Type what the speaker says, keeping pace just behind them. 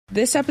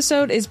This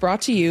episode is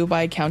brought to you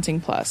by Accounting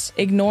Plus.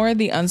 Ignore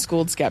the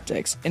unschooled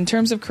skeptics. In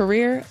terms of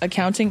career,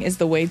 accounting is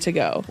the way to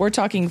go. We're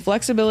talking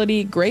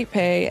flexibility, great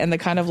pay, and the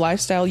kind of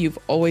lifestyle you've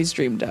always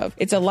dreamed of.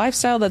 It's a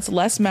lifestyle that's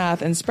less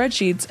math and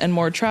spreadsheets and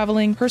more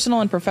traveling,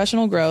 personal and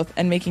professional growth,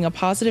 and making a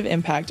positive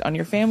impact on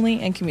your family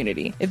and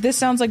community. If this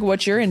sounds like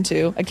what you're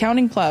into,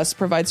 Accounting Plus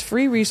provides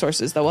free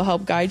resources that will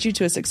help guide you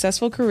to a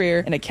successful career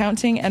in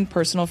accounting and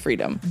personal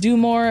freedom. Do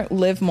more,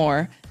 live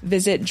more.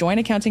 Visit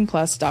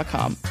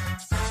joinaccountingplus.com.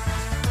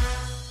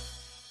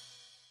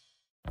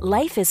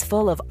 Life is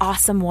full of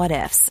awesome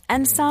what-ifs,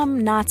 and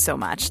some not so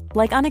much,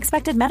 like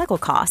unexpected medical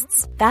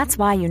costs. That's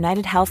why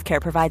United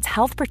Healthcare provides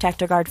Health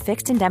Protector Guard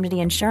fixed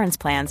indemnity insurance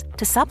plans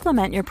to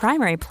supplement your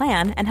primary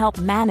plan and help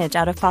manage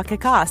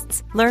out-of-pocket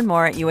costs. Learn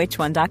more at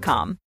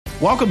uh1.com.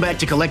 Welcome back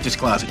to Collector's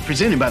Closet,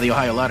 presented by the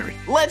Ohio Lottery.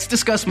 Let's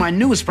discuss my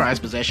newest prize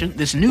possession,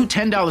 this new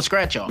 $10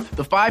 scratch-off,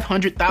 the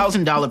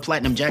 $500,000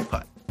 Platinum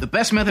Jackpot. The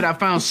best method I've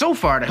found so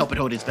far to help it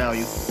hold its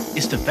value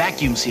is to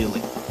vacuum seal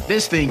it.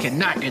 This thing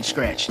cannot get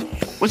scratched.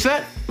 What's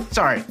that?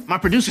 Sorry, my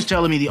producer's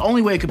telling me the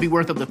only way it could be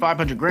worth up to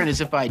 $500,000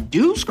 is if I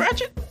do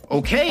scratch it?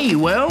 Okay,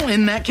 well,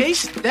 in that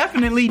case,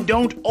 definitely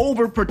don't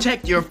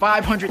overprotect your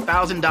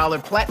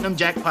 $500,000 Platinum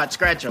Jackpot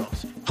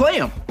scratch-offs. Play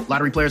them.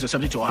 Lottery players are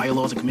subject to Ohio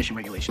laws and commission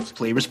regulations.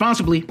 Play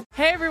responsibly.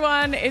 Hey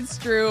everyone, it's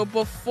Drew.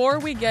 Before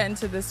we get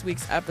into this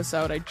week's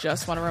episode, I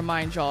just want to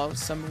remind y'all of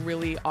some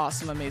really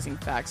awesome, amazing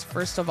facts.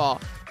 First of all,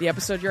 the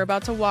episode you're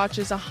about to watch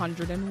is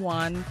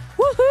 101.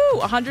 Woohoo!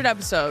 100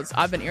 episodes.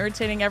 I've been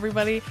irritating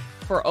everybody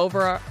for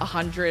over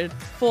 100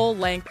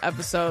 full-length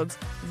episodes.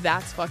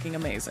 That's fucking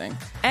amazing.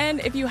 And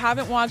if you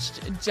haven't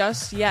watched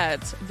just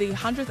yet, the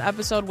 100th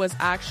episode was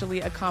actually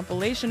a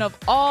compilation of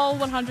all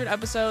 100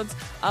 episodes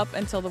up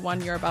until the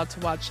one you're about to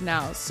watch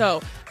now.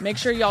 So make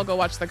sure y'all go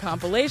watch the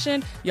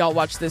compilation, y'all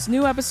watch this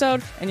new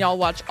episode, and y'all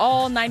watch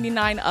all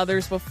 99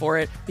 others before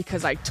it,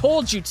 because I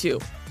told you to.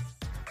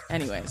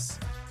 Anyways,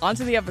 on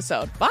to the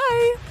episode.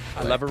 Bye!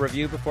 I love a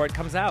review before it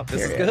comes out.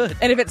 This is good.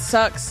 And if it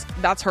sucks,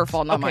 that's her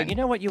fault, not mine. Okay, you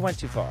know what? You went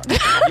too far.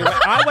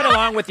 I went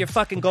along with your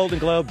fucking Golden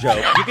Globe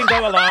joke. You can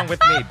go along with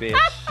me, bitch.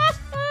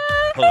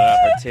 Pulling out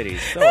her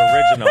titties. So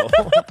original.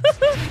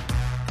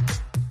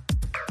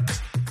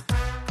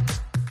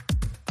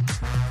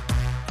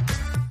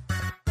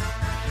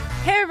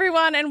 Hey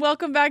everyone, and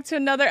welcome back to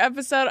another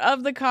episode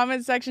of the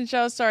Comment Section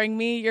Show, starring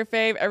me, your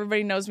fave.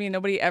 Everybody knows me.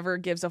 Nobody ever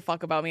gives a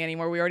fuck about me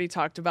anymore. We already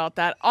talked about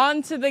that.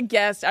 On to the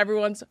guest,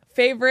 everyone's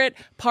favorite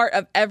part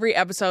of every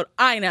episode.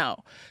 I know.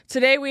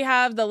 Today we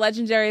have the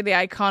legendary, the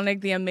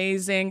iconic, the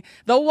amazing,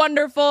 the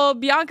wonderful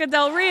Bianca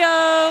Del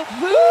Rio.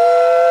 Woo!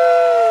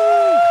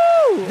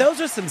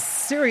 Those are some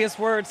serious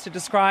words to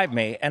describe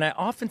me. And I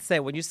often say,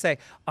 when you say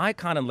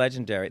icon and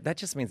legendary, that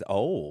just means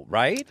old,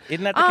 right?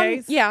 Isn't that the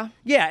case? Yeah.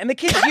 Yeah, and the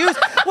kids use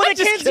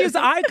use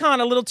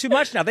icon a little too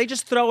much now. They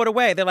just throw it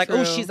away. They're like, True.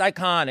 oh, she's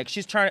iconic.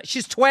 She's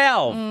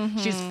 12. Mm-hmm.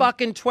 She's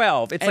fucking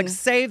 12. It's like,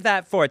 save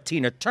that for a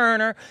Tina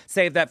Turner.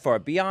 Save that for a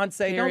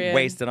Beyonce. Period. Don't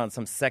waste it on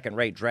some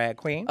second-rate drag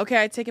queen.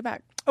 Okay, I take it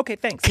back. Okay,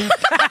 thanks.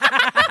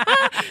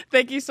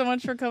 Thank you so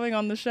much for coming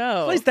on the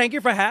show. Please, thank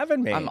you for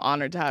having me. I'm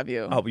honored to have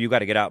you. Oh, but you got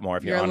to get out more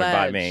if you're honored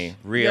by me.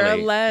 Really. You're a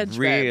ledge,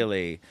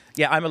 really. Babe.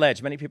 Yeah, I'm a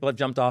ledge. Many people have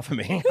jumped off of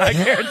me. I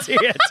guarantee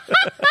it.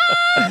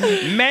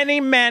 Many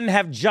men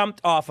have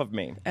jumped off of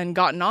me. And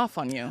gotten off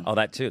on you. Oh,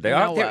 that too.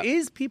 There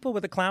is people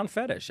with a clown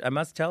fetish, I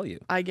must tell you.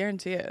 I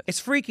guarantee it. It's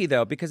freaky,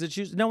 though, because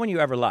it's no one you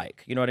ever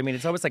like. You know what I mean?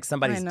 It's always like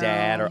somebody's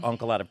dad or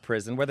uncle out of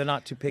prison where they're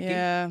not too picky.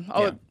 Yeah.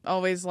 Oh,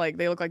 always like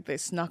they look like they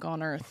snuck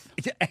on Earth.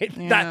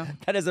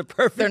 That is a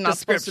perfect They're not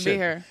description. supposed to be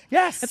here.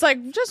 Yes. It's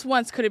like, just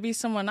once, could it be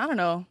someone, I don't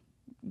know,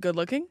 good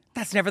looking?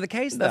 That's never the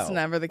case, though. That's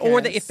never the case.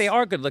 Or if they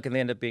are good looking, they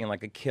end up being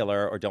like a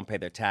killer or don't pay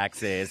their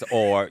taxes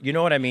or, you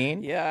know what I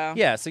mean? Yeah.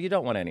 Yeah, so you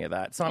don't want any of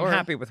that. So I'm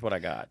happy with what I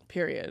got.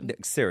 Period.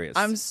 Serious.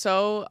 I'm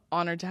so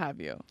honored to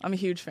have you. I'm a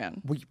huge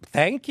fan. Well,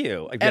 thank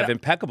you. You have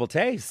impeccable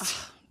taste.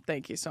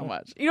 Thank you so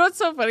much. You know what's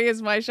so funny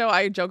is my show,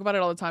 I joke about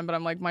it all the time, but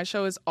I'm like, my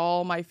show is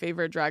all my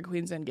favorite drag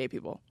queens and gay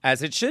people.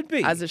 As it should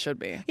be. As it should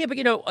be. Yeah, but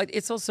you know,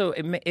 it's also,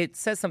 it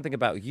says something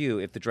about you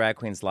if the drag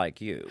queens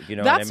like you. You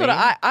know That's what I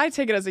mean? what I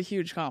take it as a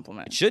huge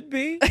compliment. It should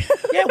be.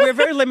 Yeah, we're a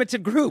very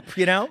limited group,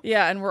 you know?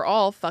 Yeah, and we're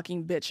all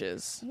fucking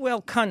bitches.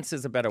 Well, cunts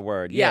is a better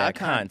word. Yeah,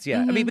 cunts.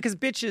 Yeah. Mm-hmm. I mean, because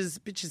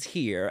bitches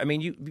here. I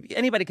mean,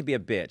 anybody could be a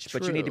bitch,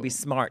 but you need to be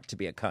smart to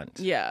be a cunt.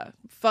 Yeah.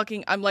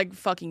 I'm like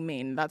fucking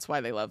mean. That's why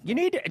they love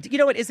me. You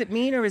know what? Is it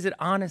mean or is it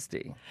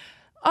honesty?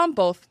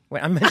 Both.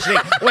 Wait,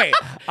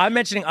 I'm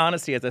mentioning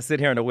honesty as I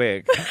sit here in a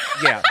wig.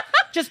 Yeah.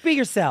 Just be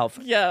yourself.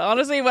 Yeah,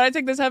 honestly, when I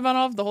take this headband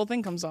off, the whole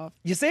thing comes off.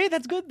 You see?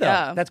 That's good, though.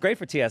 Yeah. That's great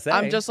for TSA.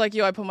 I'm just like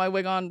you. I put my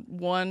wig on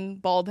one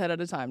bald head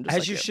at a time. Just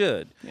As like you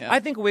should. Yeah. I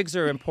think wigs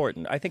are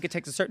important. I think it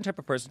takes a certain type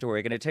of person to wear a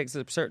wig, and it takes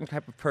a certain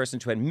type of person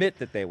to admit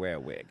that they wear a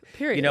wig.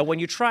 Period. You know, when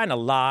you're trying to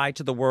lie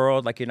to the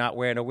world like you're not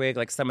wearing a wig,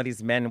 like some of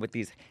these men with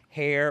these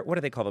hair, what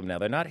do they call them now?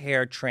 They're not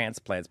hair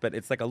transplants, but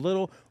it's like a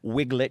little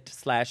wiglet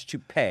 /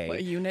 toupee. A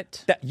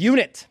unit.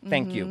 Unit,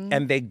 thank you.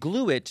 And they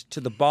glue it to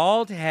the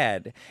bald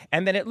head,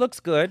 and then it looks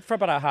good from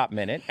about a hot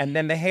minute, and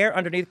then the hair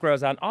underneath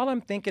grows out. And all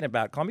I'm thinking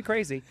about, call me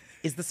crazy,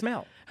 is the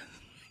smell.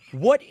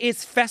 What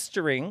is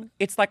festering?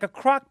 It's like a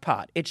crock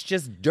pot. It's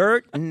just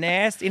dirt,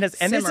 nastiness.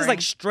 And this is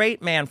like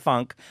straight man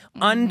funk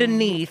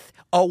underneath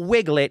a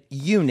wiglet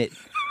unit.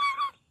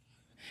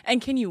 And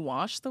can you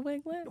wash the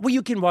wiglet? Well,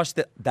 you can wash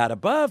that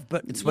above,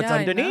 but it's what's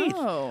underneath.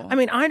 I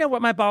mean, I know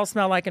what my balls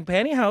smell like in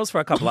pantyhose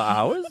for a couple of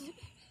hours.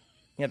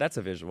 Yeah, that's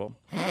a visual.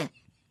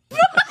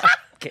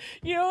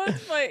 You know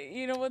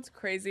what's what's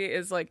crazy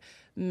is like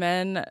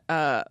men.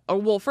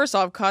 Well, first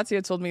off,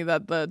 Katya told me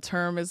that the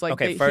term is like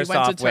okay. he First went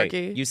off, to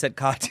Turkey. wait. You said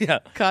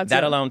Katya.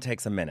 That alone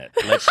takes a minute.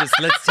 Let's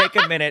take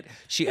a minute.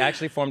 She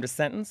actually formed a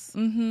sentence.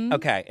 Mm-hmm.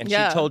 Okay, and she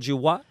told you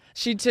what?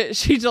 She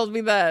told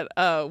me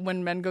that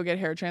when men go get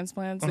hair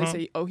transplants, they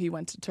say, "Oh, he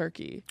went to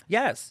Turkey."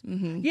 Yes,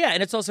 yeah,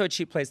 and it's also a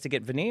cheap place to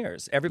get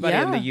veneers. Everybody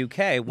in the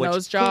UK, which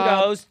Nose job.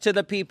 Kudos to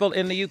the people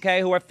in the UK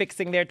who are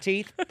fixing their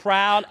teeth.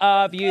 Proud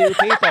of you,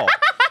 people.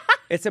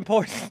 It's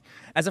important.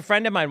 As a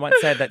friend of mine once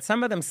said that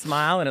some of them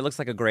smile and it looks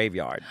like a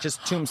graveyard,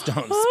 just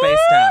tombstones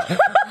spaced out.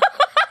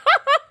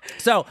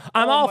 So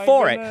I'm all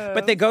for it.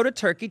 But they go to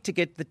Turkey to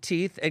get the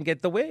teeth and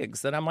get the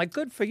wigs. And I'm like,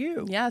 good for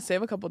you. Yeah,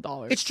 save a couple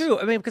dollars. It's true.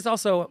 I mean, because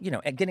also,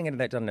 getting into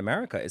that done in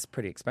America is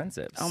pretty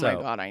expensive. Oh my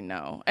God, I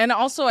know. And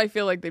also I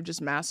feel like they've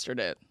just mastered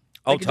it.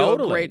 Oh, they totally.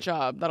 do a great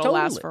job. That'll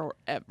last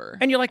forever.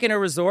 And you're like in a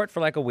resort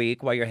for like a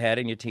week while your head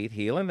and your teeth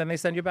heal, and then they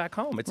send you back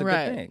home. It's a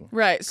good thing.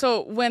 Right.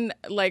 So when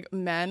like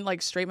men,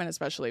 like straight men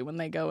especially, when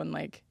they go and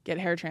like get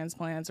hair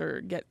transplants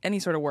or get any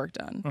sort of work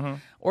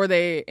done, or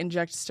they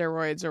inject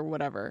steroids or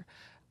whatever,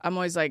 I'm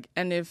always like,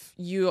 and if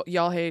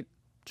y'all hate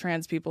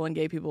trans people and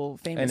gay people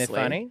famously. Isn't it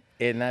funny?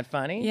 Isn't that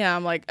funny? Yeah,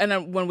 I'm like, and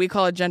then when we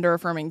call it gender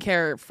affirming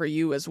care for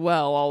you as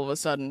well, all of a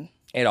sudden.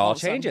 It all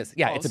changes.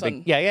 Yeah, it's a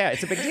big.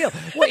 It's a big deal.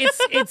 Well,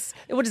 it's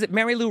what is it?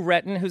 Mary Lou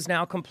Retton, who's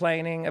now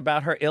complaining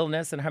about her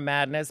illness and her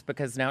madness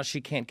because now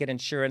she can't get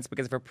insurance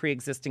because of her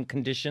pre-existing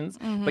conditions,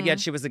 but yet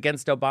she was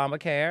against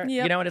Obamacare.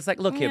 Yep. And it's like,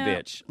 look here,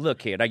 bitch.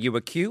 Look here. Now, you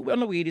were cute on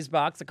the Wheaties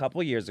box a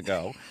couple of years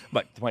ago,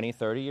 but 20,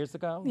 30 years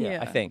ago? Yeah,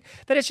 I think.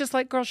 That it's just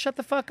like, girl, shut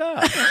the fuck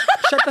up.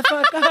 Shut the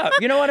fuck up.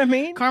 You know what I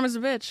mean? Karma's a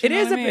bitch. It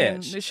is a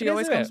bitch. She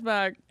always comes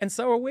back. And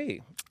so are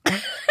we.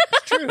 It's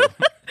true.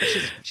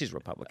 She's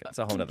Republican. It's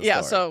a whole other story.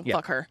 Yeah, so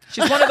fuck her.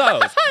 She's one of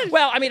those.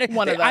 Well, I mean,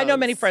 one of those. I know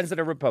many friends that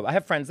are Republican. I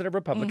have friends that are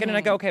Republican, and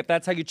I go, okay, if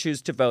that's how you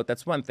choose to vote,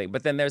 that's one thing.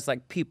 But then there's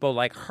like people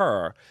like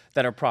her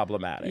that are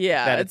problematic.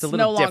 Yeah, that it's a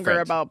little no longer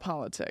different. about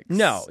politics.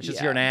 No, it's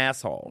just you're an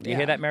asshole. You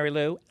hear that, Mary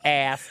Lou?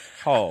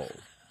 Asshole.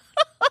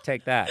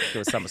 Take that.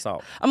 Do a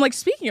somersault. I'm like,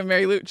 speaking of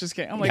Mary Lou, just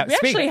kidding. I'm like, we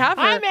actually have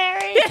her. Hi,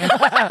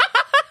 Mary.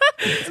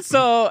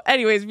 So,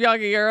 anyways,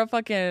 Bianca, you're a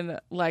fucking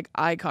like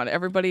icon.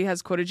 Everybody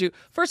has quoted you.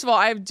 First of all,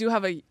 I do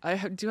have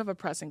a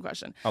pressing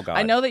question. Oh God.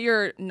 I know that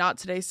your "Not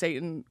Today,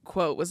 Satan"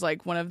 quote was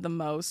like one of the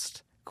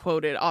most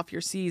quoted off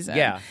your season.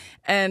 Yeah.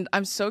 And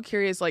I'm so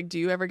curious, like, do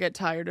you ever get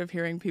tired of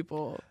hearing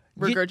people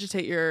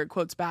regurgitate your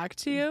quotes back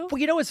to you?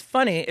 Well, what's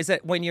funny is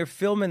that when you're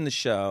filming the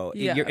show,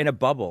 you're in a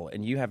bubble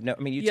and you have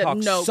you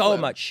talk so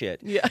much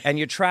shit. Yeah. And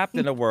you're trapped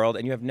in a world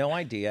and you have no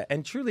idea.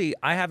 And truly,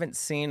 I haven't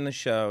seen the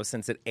show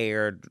since it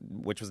aired,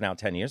 which was now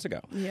 10 years ago.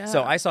 Yeah.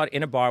 So I saw it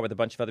in a bar with a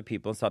bunch of other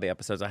people and saw the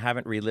episodes. I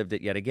haven't relived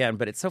it yet again.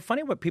 But it's so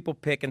funny what people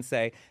pick and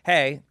say,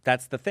 hey,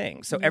 that's the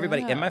thing. So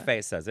everybody in my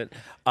face says it.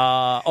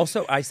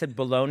 Also, I said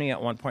baloney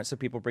at one point, so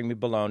people bring me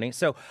baloney.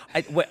 So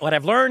what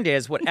I've learned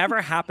is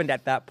whatever happened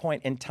at that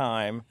point in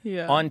time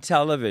on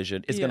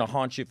television is going to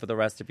haunt you for the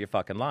rest of your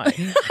fucking life,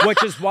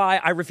 which is why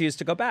I refuse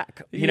to go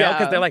back,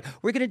 because they're like,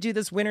 we're going to do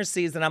this winter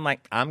season. I'm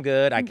like, I'm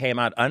good. I came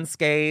out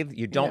unscathed.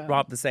 You don't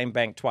rob the same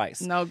bank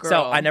twice. No, girl.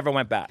 So I never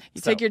went back.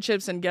 You take your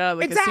chips and get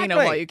out of the casino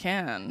while you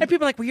can. And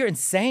people are like, well, you're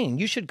insane.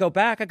 You should go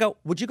back. I go,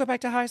 would you go back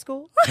to high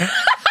school?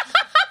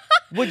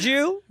 Would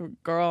you?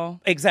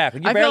 Girl.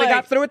 Exactly. You barely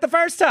got through it the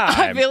first time.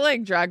 I feel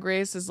like Drag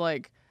Race is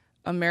like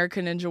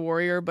American Ninja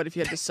Warrior, but if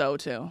you had to sew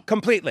too.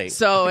 Completely.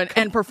 So,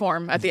 and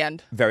perform at the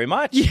end. Very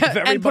much. Yeah,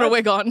 very and put a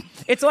wig on.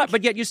 It's a lot,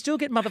 but yet you still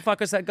get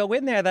motherfuckers that go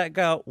in there that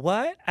go,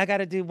 what? I got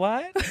to do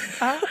what?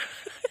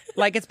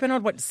 Like, it's been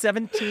on,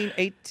 17,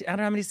 18, I don't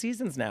know how many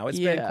seasons now. It's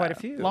been quite a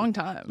few. Long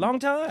time. Long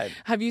time.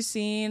 Have you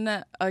seen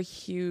a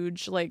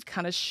huge, like,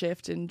 kind of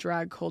shift in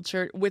drag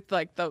culture with,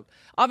 like,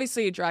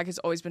 obviously, drag has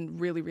always been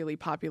really, really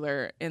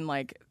popular in,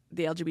 like,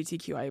 the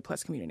LGBTQIA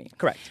plus community.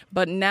 Correct.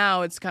 But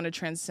now it's kind of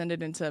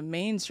transcended into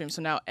mainstream,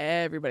 so now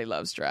everybody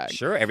loves drag.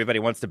 Sure, everybody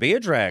wants to be a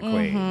drag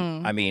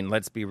queen. I mean,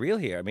 let's be real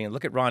here. I mean,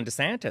 look at Ron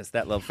DeSantis,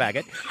 that little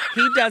faggot.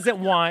 He doesn't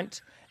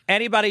want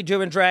anybody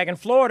doing drag in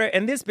Florida,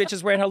 and this bitch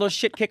is wearing her little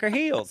shit kicker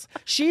heels.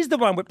 She's the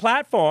one with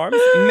platforms.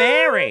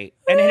 Mary.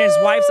 And in his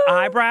wife's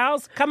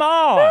eyebrows. Come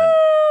on.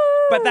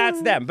 But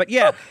that's them. But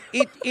yeah,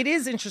 it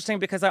is interesting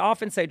because I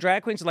often say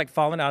drag queens are like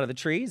falling out of the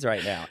trees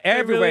right now.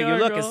 Everywhere really you are,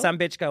 look girl. is some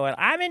bitch going,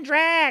 I'm in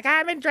drag.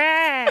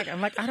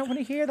 I'm like, I don't want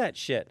to hear that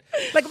shit.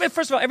 Like,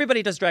 first of all,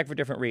 everybody does drag for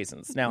different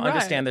reasons. Now, Right.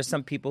 understand there's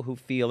some people who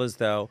feel as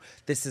though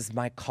this is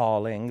my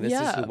calling. This is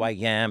Yeah. who I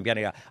am.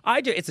 Yada, yada.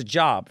 I do. It's a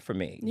job for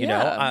me, you know?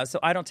 Yeah. So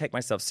I don't take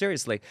myself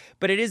seriously.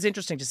 But it is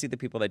interesting to see the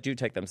people that do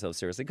take themselves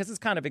seriously because it's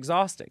kind of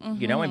exhausting,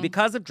 you know? And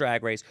because of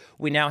Drag Race,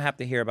 we now have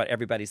to hear about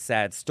everybody's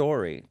sad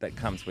story that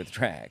comes with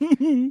drag.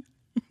 You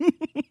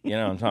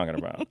know what I'm talking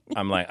about.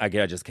 I'm like, I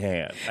just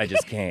can't.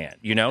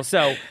 You know?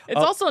 So It's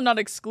also not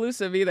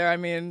exclusive either. I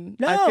mean,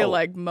 I No. feel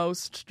like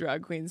most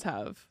drag queens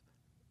have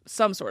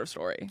some sort of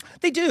story.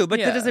 they do, but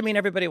that Yeah. doesn't mean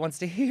everybody wants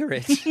to hear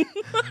it.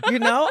 You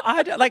know?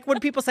 Like when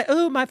people say,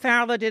 oh, my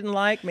father didn't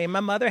like me. My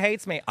mother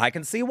hates me. I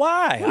can see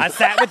why. I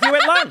sat with you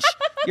at lunch.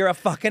 You're a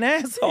fucking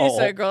asshole. You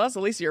say, girl, that's the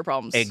least of your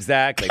problems.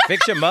 Exactly.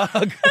 Fix your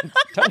mug.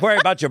 Don't worry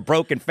about your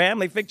broken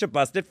family. Fix your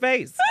busted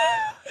face.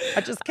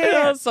 I just You know,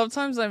 can't.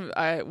 sometimes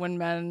when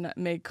men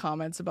make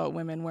comments about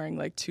women wearing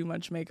like too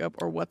much makeup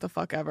or what the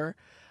fuck ever,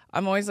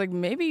 I'm always like,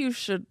 maybe you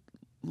should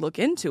look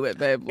into it,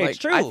 babe. Like, It's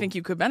true. I think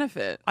you could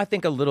benefit. I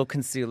think a little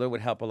concealer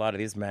would help a lot of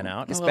these men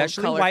out, little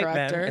especially color white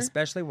corrector. men.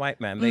 Especially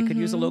white men. They could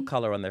use a little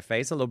color on their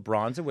face. A little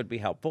bronzer would be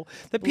helpful.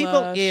 The people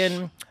Blush.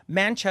 in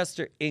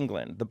Manchester,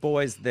 England, the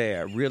boys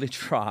there really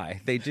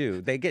try. They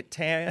do. They get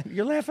tan.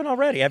 You're laughing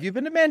already. Have you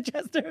been to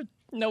Manchester?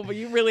 No, but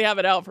you really have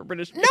it out for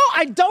British people. No,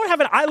 I don't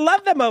have it. I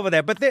love them over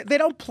there, but they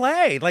don't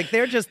play. Like,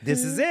 they're just,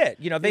 this is it.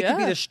 You know, they could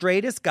be Yeah. the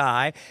straightest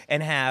guy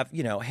and have,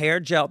 you know, hair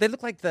gel. They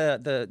look like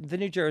the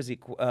New Jersey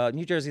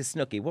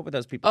Snooki. What were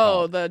those people Oh,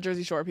 called? the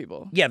Jersey Shore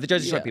people. Yeah, the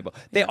Jersey Shore Yeah. people.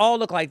 They all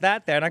look like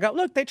that there. And I go,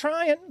 look, they're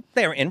trying.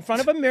 They're in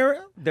front of a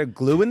mirror. They're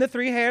gluing the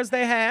 3 hairs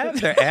they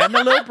have. They're adding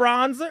a little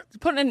bronzer.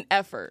 Putting in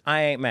effort.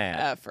 I ain't mad.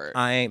 Effort.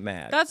 I ain't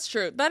mad. That's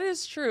true. That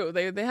is true.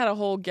 They had a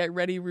whole get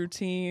ready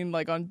routine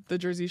like on the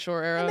Jersey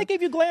Shore era. and they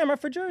gave you glamour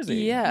for Jersey.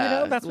 Yeah, You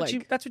know, that's like, what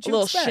you a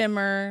little expect.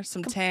 shimmer,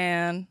 some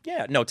tan.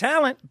 Yeah, no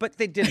talent, but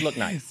they did look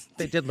nice.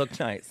 They did look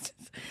nice.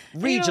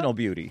 Regional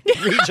beauty.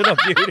 Regional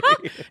beauty.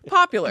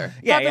 Popular.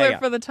 Yeah, Popular yeah.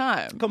 for the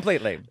time.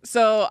 Completely.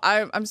 So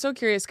I'm so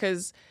curious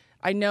because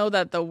I know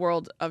that the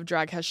world of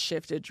drag has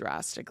shifted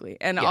drastically,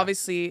 and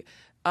obviously,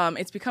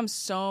 it's become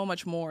so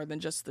much more than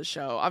just the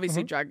show.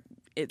 Obviously, drag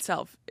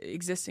itself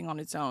existing on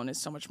its own is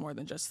so much more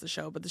than just the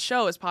show, but the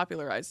show has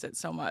popularized it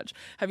so much.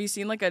 Have you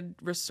seen like a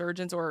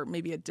resurgence or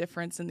maybe a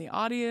difference in the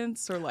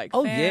audience or like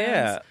Oh, fans?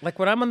 yeah. Like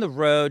when I'm on the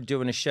road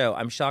doing a show,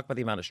 I'm shocked by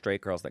the amount of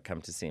straight girls that come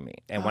to see me.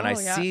 And when I Oh,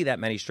 yeah. see that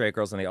many straight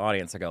girls in the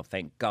audience, I go,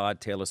 thank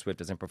God Taylor Swift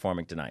isn't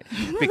performing tonight.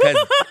 Because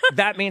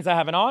that means I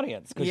have an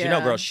audience. Because, you know,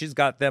 Yeah. girl, she's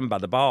got them by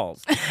the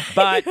balls.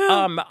 But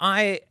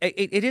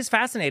it is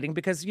fascinating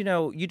because, you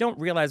know, you don't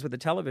realize with a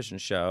television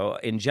show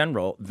in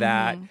general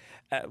that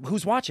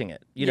who's watching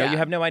it. You know, Yeah. you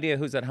have no idea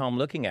who's at home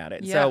looking at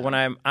it. Yeah. So when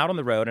I'm out on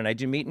the road and I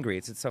do meet and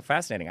greets, it's so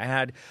fascinating. I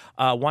had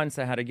once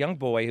I had a young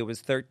boy who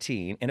was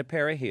 13 in a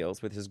pair of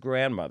heels with his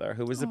grandmother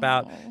who was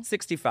about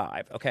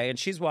 65, okay? And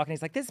she's walking.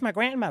 He's like, this is my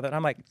grandmother. And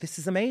I'm like, this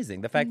is amazing.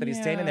 The fact that he's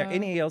standing there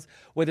in heels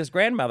with his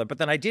grandmother. But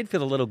then I did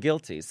feel a little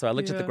guilty. So I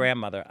looked at the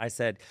grandmother. I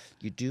said,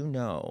 you do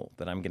know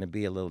that I'm going to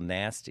be a little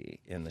nasty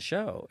in the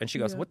show. And she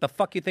goes, what the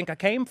fuck you think I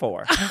came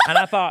for? And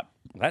I thought,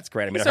 well, that's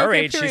great. I mean, It's at her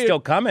okay, age, she's period.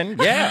 still coming.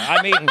 Yeah,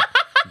 I mean...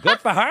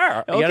 Good for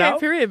her. Okay, you know?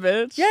 period,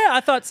 bitch. Yeah,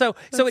 I thought so.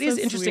 So it That's is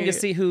so interesting to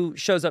sweet. see who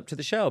shows up to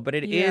the show, but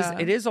it Yeah.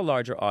 is a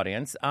larger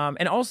audience.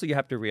 And also you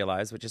have to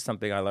realize, which is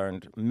something I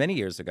learned many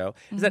years ago,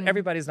 is that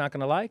everybody's not going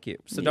to like you.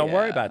 So don't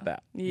worry Mm-hmm. Yeah. about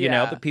that. You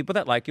know, Yeah. the people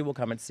that like you will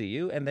come and see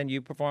you, and then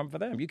you perform for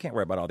them. You can't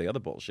worry about all the other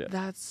bullshit.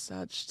 That's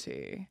such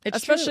tea. It's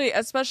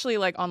especially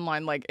like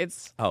online. Like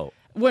it's Oh.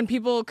 when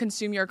people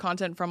consume your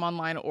content from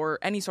online or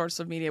any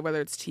source of media,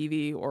 whether it's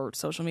TV or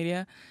social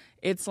media,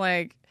 it's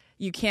like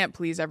you can't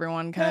please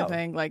everyone kind of No.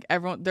 thing. Like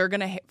everyone, they're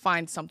gonna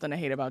find something to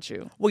hate about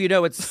you. Well, you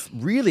know, it's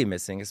really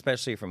missing,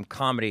 especially from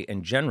comedy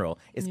in general,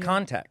 is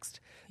context.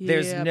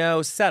 There's Yep.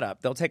 no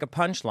setup. They'll take a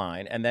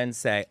punchline and then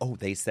say, oh,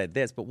 they said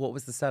this, but what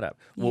was the setup?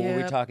 What were we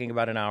Yep. talking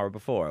about an hour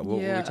before? What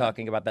were Yeah. we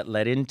talking about that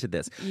led into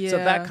this? So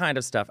Yeah. that kind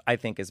of stuff, I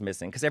think, is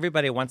missing because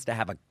everybody wants to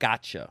have a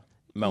gotcha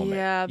moment.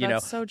 Yeah, you know,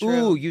 that's so true.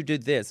 Ooh, you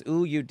did this.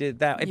 Ooh, you did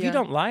that. If you Yeah.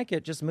 don't like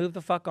it, just move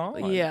the fuck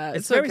on. Yeah, it's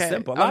it's very okay.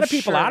 simple. A lot I'm of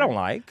people I sure. don't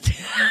like.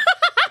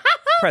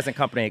 Present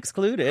company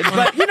excluded,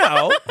 but you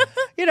know what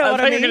I thought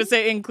mean. you were gonna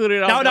say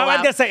included. No, I'm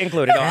gonna say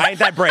included. No, I ain't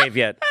that brave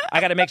yet.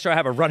 I got to make sure I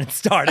have a running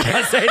start. If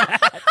I say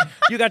that,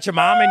 you got your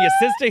mom and your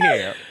sister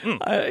here.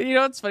 You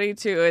know what's funny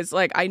too is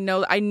like I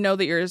know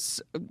that you're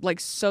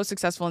like so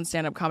successful in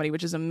stand up comedy,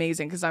 which is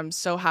amazing because I'm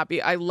so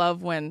happy. I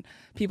love when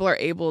people are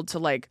able to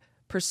like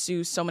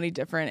pursue so many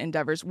different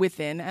endeavors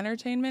within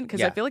entertainment because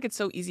I Yeah. feel like it's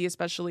so easy,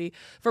 especially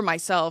for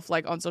myself,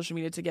 like on social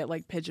media, to get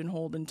like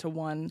pigeonholed into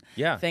one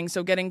Yeah. thing.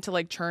 So getting to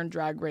like turn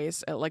Drag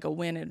Race, like a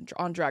win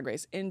on Drag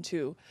Race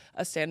into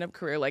a stand up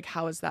career, like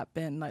how has that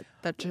been? Like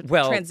that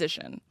Well,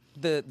 transition?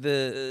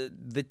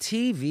 the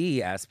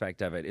TV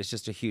aspect of it is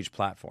just a huge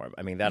platform.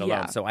 I mean, that alone.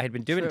 Yeah, So I had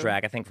been doing true.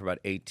 drag, I think, for about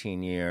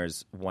 18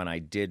 years when I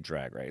did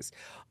Drag Race,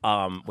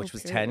 which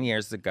was 10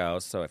 years ago.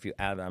 So if you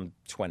add, I'm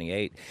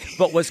 28.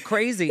 But what's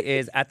crazy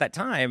is at that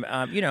time,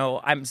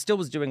 I'm still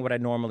was doing what I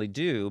normally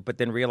do, but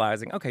then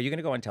realizing, okay, you're going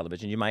to go on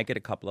television. You might get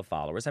a couple of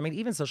followers. I mean,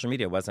 even social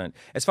media wasn't,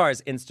 as far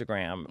as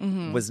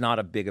Instagram, was not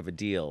a big of a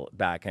deal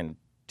back in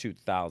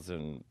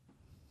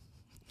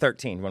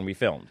 2013 when we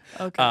filmed.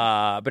 Okay.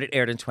 But it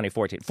aired in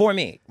 2014. For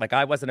me, like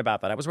I wasn't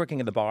about that. I was working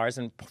in the bars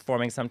and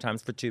performing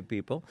sometimes for 2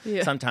 people,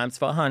 sometimes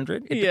for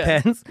 100. It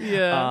depends.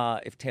 Yeah.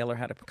 If Taylor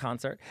had a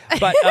concert.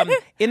 But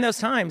in those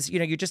times,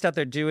 you're just out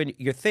there doing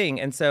your thing.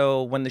 And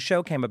so when the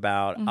show came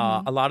about,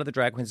 a lot of the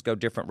drag queens go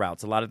different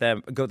routes. A lot of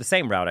them go the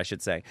same route, I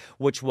should say,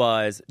 which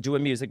was do a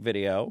music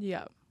video.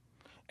 Yeah.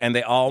 And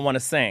they all want to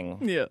sing.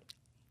 Yeah.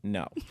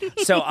 No.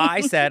 So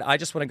I said, I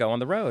just want to go on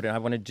the road and I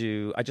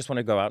just want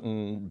to go out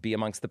and be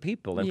amongst the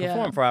people and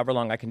perform for however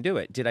long I can do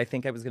it. Did I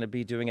think I was going to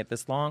be doing it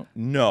this long?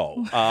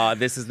 No.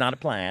 This is not a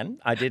plan.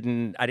 I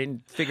didn't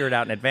figure it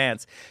out in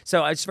advance.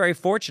 So I was very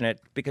fortunate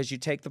because you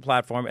take the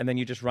platform and then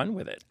you just run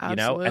with it,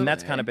 Absolutely. And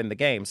that's kind of been the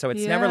game. So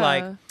it's never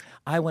like,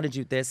 I want to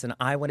do this and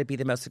I want to be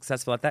the most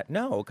successful at that.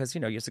 No, because,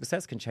 your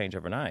success can change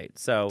overnight.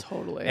 So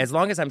Totally. as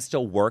long as I'm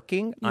still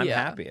working, I'm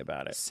happy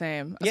about it.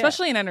 Same. Yeah.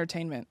 Especially in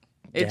entertainment.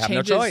 You have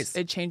no choice.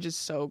 It changes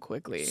so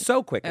quickly.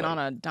 So quickly. And on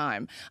a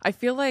dime. I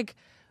feel like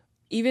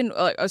even,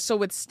 so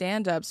with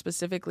stand-up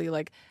specifically,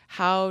 like,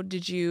 how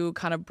did you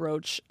kind of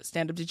broach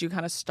stand-up? Did you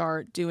kind of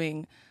start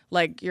doing,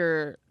 like,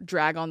 your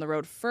drag on the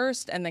road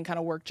first and then kind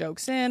of work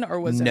jokes in?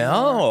 Or was it more...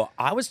 No,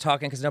 I was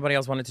talking because nobody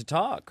else wanted to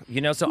talk.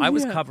 So I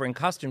was covering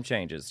costume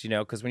changes,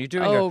 because when you're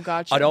doing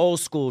an old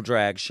school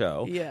drag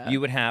show,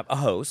 you would have a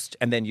host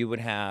and then you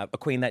would have a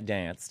queen that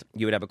danced.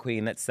 You would have a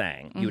queen that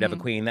sang. You would have a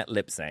queen that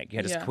lip sync. You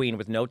had a queen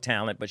with no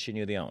talent, but she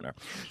knew the owner.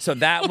 So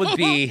that would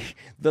be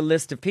the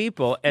list of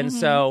people. And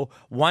so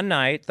one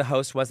night the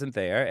host wasn't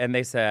there and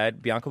they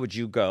said, Bianca, would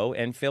you go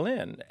and fill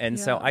in? And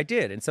so I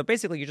did. And so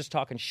basically you're just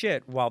talking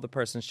shit while the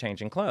person's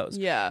changing clothes.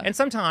 Yeah. And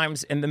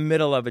sometimes in the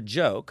middle of a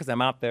joke, because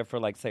I'm out there for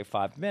like, say,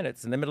 5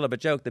 minutes, in the middle of a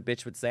joke, the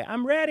bitch would say,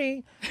 I'm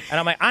ready. And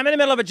I'm like, I'm in the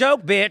middle of a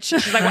joke, bitch.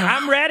 She's like, well,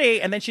 I'm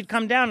ready. And then she'd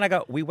come down and I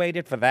go, we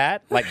waited for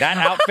that? Like that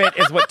outfit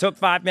is what took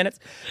 5 minutes?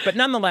 But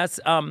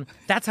nonetheless,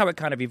 that's how it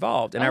kind of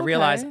evolved. And I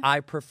realized I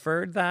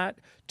preferred that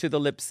to the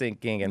lip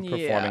syncing and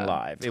performing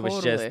live. It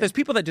was just, there's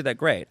people that do that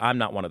great. I'm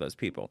not one of those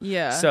people.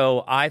 Yeah.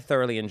 So I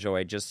thoroughly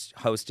enjoy just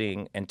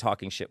hosting and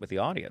talking shit with the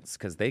audience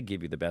because they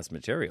give you the best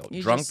material.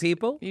 Drunk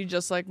people. You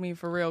just like me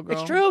for real, girl.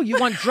 It's true. You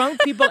want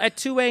drunk people at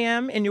 2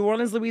 a.m. in New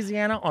Orleans,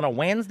 Louisiana on a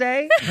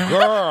Wednesday?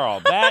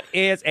 Girl, that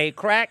is a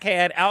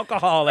crackhead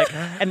alcoholic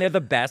and they're the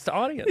best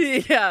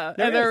audience. Yeah.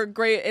 They're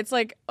great.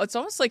 It's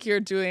almost like you're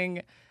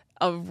doing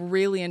a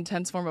really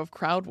intense form of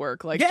crowd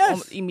work, like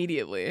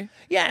immediately.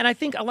 Yeah, and I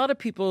think a lot of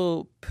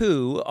people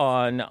poo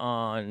on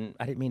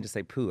I didn't mean to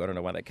say poo, I don't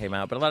know why that came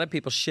out, but a lot of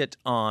people shit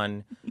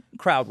on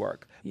crowd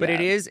work. But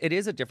it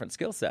is a different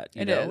skill set,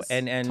 you know? Is.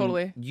 And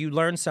totally. You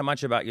learn so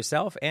much about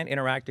yourself and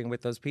interacting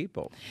with those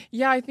people.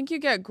 Yeah, I think you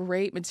get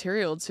great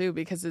material too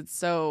because it's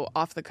so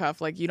off the cuff,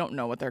 like you don't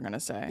know what they're going to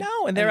say.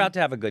 No, and they're out to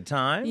have a good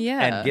time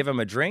and give them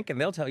a drink and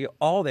they'll tell you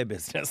all their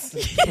business,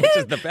 which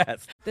is the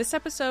best. This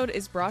episode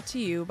is brought to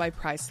you by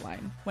Priceline.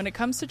 When it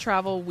comes to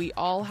travel, we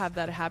all have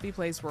that happy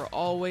place we're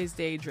always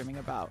daydreaming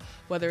about.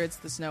 Whether it's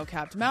the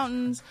snow-capped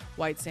mountains,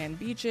 white sand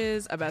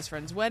beaches, a best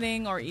friend's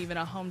wedding, or even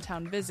a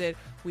hometown visit,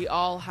 we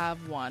all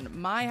have one.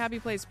 My happy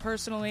place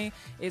personally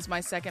is my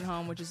second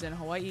home, which is in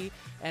Hawaii.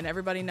 And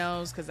everybody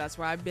knows because that's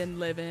where I've been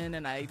living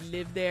and I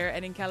live there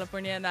and in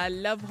California and I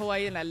love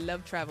Hawaii and I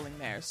love traveling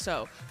there.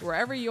 So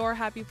wherever your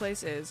happy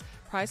place is,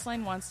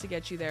 Priceline wants to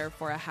get you there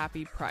for a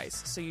happy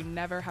price, so you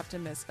never have to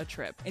miss a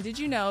trip. And did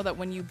you know that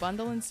when you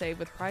bundle and save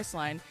with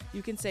Priceline,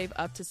 you can save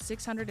up to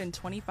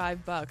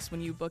 $625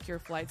 when you book your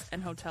flights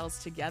and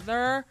hotels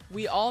together?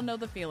 We all know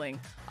the feeling.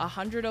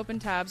 100 open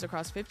tabs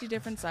across 50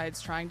 different sites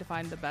trying to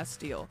find the best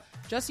deal.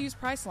 Just use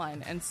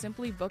Priceline and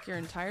simply book your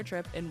entire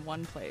trip in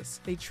one place.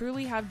 They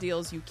truly have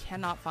deals you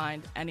cannot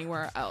find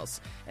anywhere else.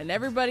 And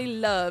everybody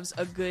loves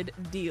a good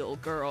deal,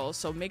 girl.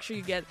 So make sure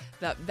you get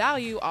that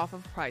value off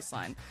of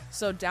Priceline.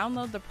 So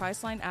download the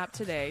Priceline app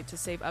today to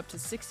save up to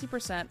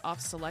 60% off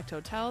select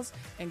hotels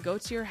and go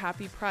to your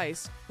happy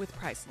price with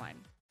Priceline.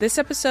 This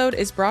episode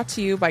is brought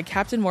to you by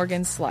Captain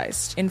Morgan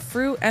Sliced. In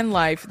fruit and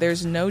life,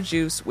 there's no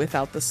juice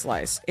without the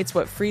slice. It's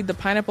what freed the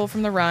pineapple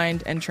from the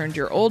rind and turned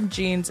your old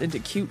jeans into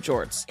cute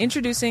jorts.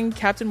 Introducing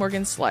Captain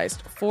Morgan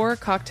Sliced, 4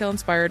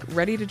 cocktail-inspired,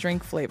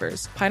 ready-to-drink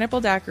flavors.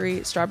 Pineapple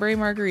daiquiri, strawberry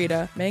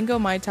margarita, mango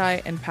mai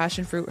tai, and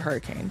passion fruit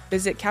hurricane.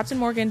 Visit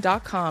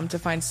CaptainMorgan.com to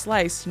find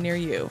Sliced near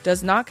you.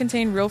 Does not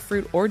contain real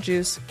fruit or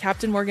juice.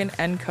 Captain Morgan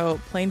 & Co.,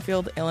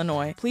 Plainfield,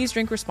 Illinois. Please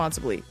drink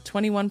responsibly.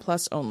 21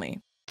 plus only.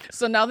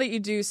 So now that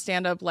you do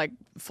stand-up like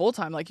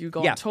full-time, like you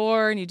go on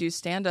tour and you do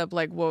stand-up,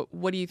 like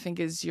what do you think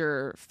is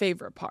your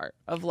favorite part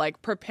of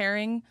like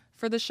preparing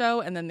for the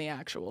show and then the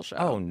actual show.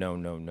 Oh,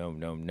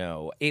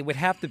 no. It would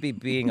have to be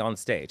being on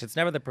stage. It's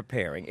never the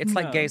preparing. It's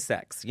like gay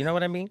sex. You know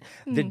what I mean?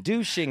 The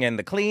douching and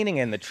the cleaning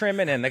and the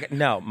trimming and the...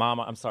 No,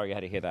 Mama, I'm sorry you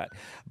had to hear that.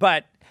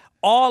 But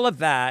all of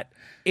that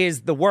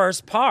is the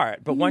worst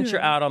part. But once you're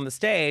out on the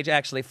stage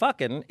actually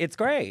fucking, it's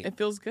great. It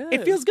feels good.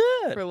 It feels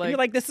good. For And you're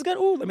like, this is good.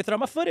 Ooh, let me throw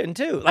my foot in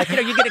too. Like,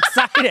 you get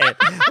excited.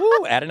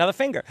 Ooh, add another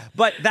finger.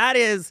 But that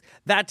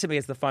to me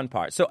is the fun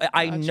part. So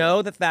I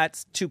know that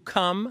that's to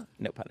come.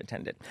 No pun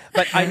intended.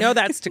 But I know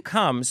that's to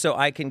come so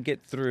I can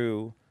get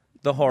through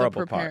the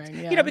horrible parts.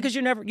 Yeah. Because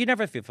you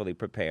never feel fully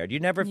prepared. You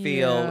never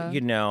feel,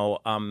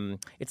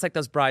 it's like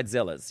those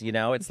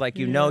bridezillas, It's like,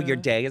 your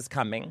day is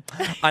coming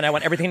and I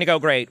want everything to go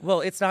great.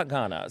 Well, it's not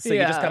gonna. So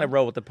you just kind of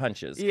roll with the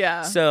punches.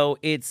 Yeah. So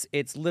it's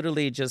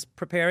literally just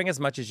preparing as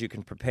much as you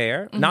can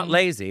prepare. Not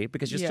lazy,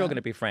 because you're still going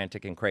to be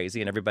frantic and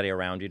crazy and everybody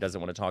around you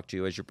doesn't want to talk to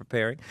you as you're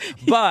preparing.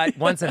 But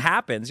once it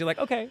happens, you're like,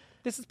 okay,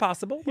 this is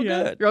possible. We're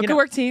good. You're a good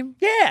work team.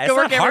 Yeah, Good it's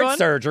work, not heart everyone.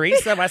 surgery,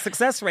 so my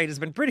success rate has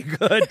been pretty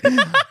good.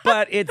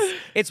 But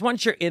it's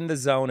once you're in the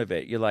zone of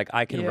it, you're like,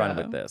 I can run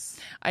with this.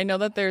 I know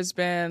that there's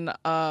been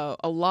a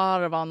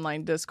lot of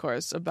online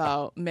discourse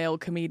about male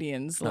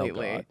comedians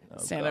lately,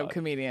 stand-up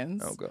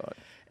comedians. Oh, God.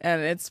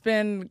 And it's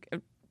been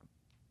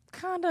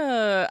kind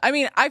of... I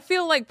mean, I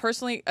feel like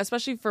personally,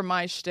 especially for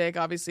my shtick,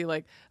 obviously,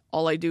 like,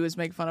 all I do is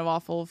make fun of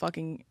awful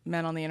fucking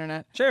men on the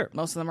internet. Sure.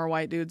 Most of them are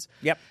white dudes.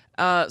 Yep.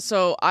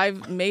 So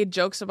I've made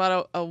jokes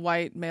about a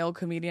white male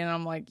comedian, and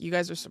I'm like, you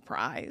guys are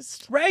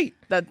surprised Right.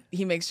 that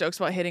he makes jokes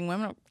about hitting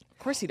women?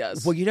 Of course he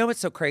does. Well, what's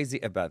so crazy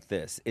about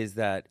this is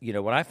that,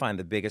 what I find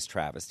the biggest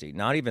travesty,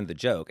 not even the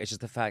joke, it's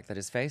just the fact that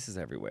his face is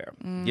everywhere.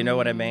 You know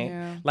what I mean?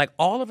 Yeah. Like,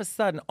 all of a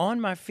sudden,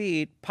 on my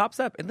feed, pops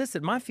up, and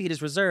listen, my feed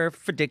is reserved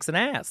for dicks and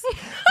ass.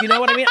 You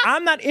know what I mean?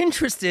 I'm not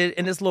interested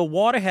in this little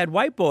waterhead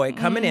white boy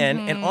coming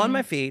in and on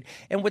my feed.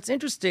 And what's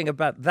interesting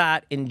about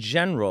that in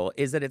general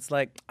is that it's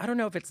like, I don't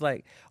know if it's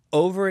like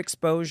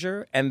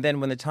overexposure, and then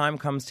when the time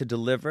comes to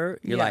deliver,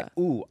 you're like,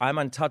 ooh, I'm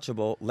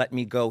untouchable, let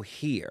me go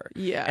here.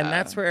 Yeah. And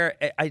that's where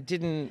I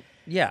didn't,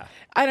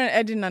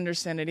 I didn't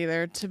understand it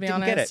either, to be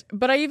honest. get it.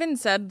 But I even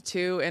said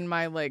too in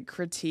my like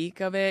critique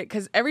of it,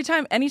 because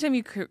anytime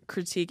you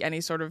critique any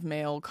sort of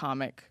male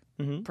comic,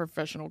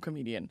 professional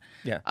comedian,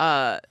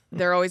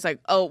 they're always like,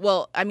 oh,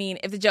 well, I mean,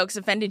 if the jokes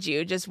offended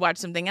you, just watch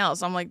something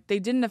else. I'm like, they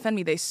didn't offend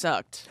me, they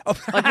sucked.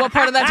 Like, what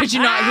part of that did you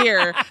not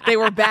hear? They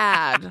were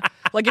bad.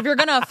 Like, if you're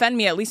gonna offend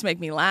me, at least make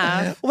me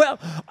laugh. Well,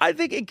 I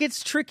think it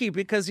gets tricky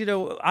because,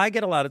 I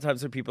get a lot of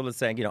times where people are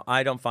saying,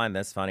 I don't find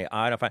this funny.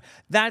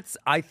 That's,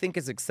 I think,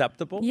 is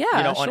acceptable,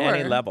 Yeah, on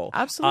any level.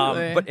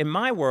 Absolutely. But in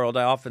my world,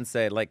 I often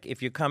say, like,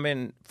 if you come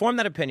in, form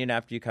that opinion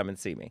after you come and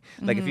see me.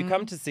 Like, if you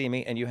come to see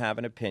me and you have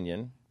an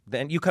opinion,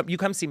 then you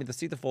come see me to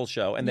see the full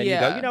show, and then you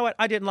go, you know what,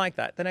 I didn't like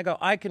that. Then I go,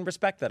 I can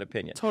respect that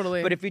opinion.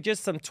 Totally. But if you're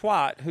just some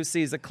twat who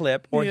sees a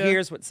clip or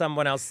hears what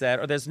someone else said,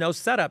 or there's no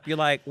setup, you're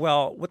like,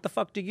 well, what the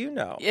fuck do you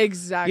know?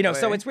 Exactly.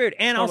 So it's weird.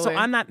 And also,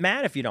 Totally. I'm not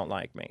mad if you don't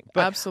like me.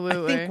 But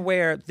Absolutely. I think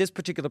where this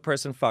particular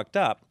person fucked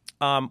up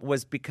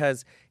was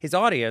because his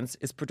audience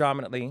is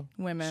predominantly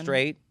Women.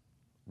 straight,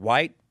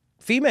 white,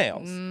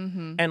 females.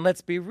 And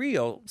let's be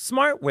real,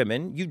 smart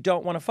women you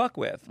don't want to fuck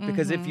with,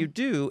 because if you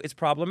do, it's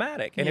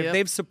problematic. And if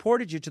they've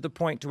supported you to the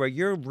point to where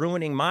you're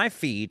ruining my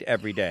feed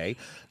every day,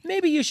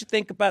 maybe you should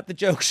think about the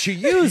jokes you're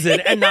using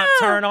and not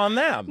turn on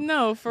them.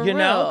 No, for real. You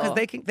know,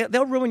 because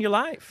they'll ruin your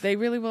life. They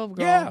really will,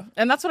 girl. Yeah.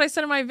 And that's what I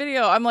said in my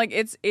video. I'm like,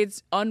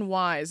 it's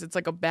unwise. It's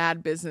like a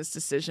bad business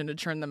decision to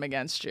turn them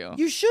against you.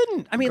 You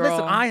shouldn't. I mean, Girl.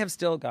 listen, I have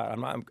still got,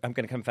 I'm going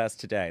to confess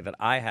today that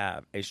I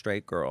have a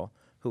straight girl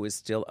who is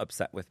still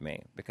upset with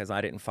me because I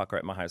didn't fuck her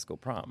at my high school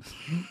prom.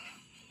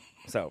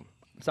 So,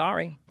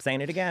 sorry,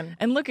 saying it again.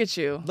 And look at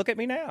you. Look at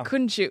me now.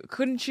 Couldn't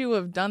you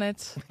have done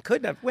it?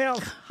 Couldn't have.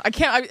 Well,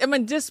 I'm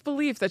in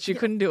disbelief that you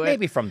couldn't do it.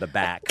 maybe from the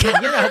back.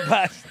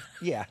 But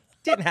yeah,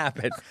 didn't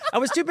happen. I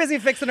was too busy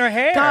fixing her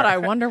hair. God, I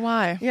wonder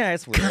why. Yeah,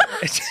 it's weird.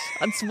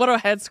 That's what a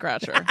head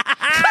scratcher.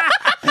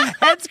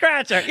 Head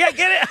scratcher. Yeah,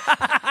 get it.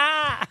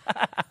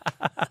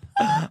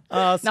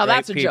 Now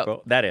that's a people.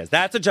 joke.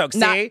 That's a joke. See,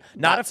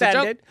 not that's a joke.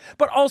 offended.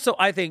 But also,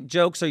 I think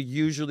jokes are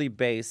usually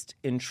based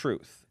in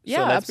truth. Yeah,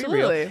 so let's be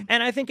real. absolutely.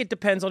 And I think it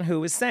depends on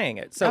who is saying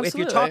it. So if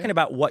Absolutely. you're talking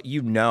about what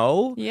you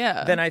know,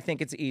 Yeah. then I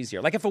think it's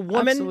easier. Like if a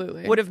woman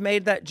Absolutely. would have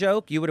made that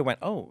joke, you would have went,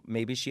 oh,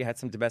 maybe she had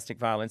some domestic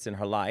violence in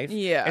her life.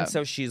 Yeah. And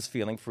so she's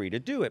feeling free to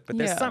do it. But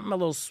there's Yeah. something a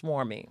little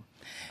swarmy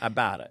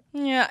about it.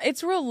 Yeah,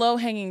 it's real low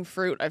hanging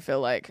fruit. I feel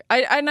like.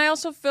 I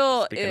also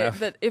feel Speaking of.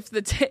 that if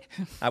the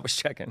I was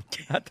checking.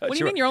 I thought what do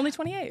you mean? You're only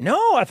 28.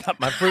 No, I thought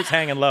my fruit's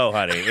hanging low,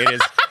 honey. It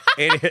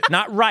is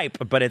not ripe,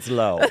 but it's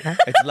low.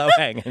 It's low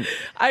hanging.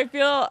 I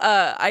feel.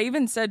 I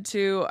even said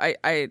too.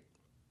 I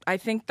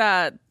think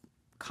that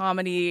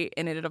comedy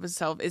in and of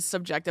itself is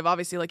subjective.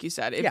 Obviously, like you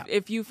said,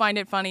 if you find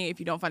it funny, if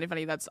you don't find it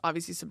funny, that's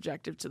obviously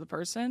subjective to the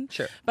person.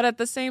 Sure. But at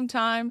the same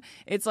time,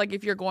 it's like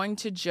if you're going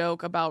to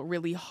joke about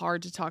really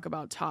hard to talk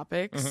about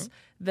topics,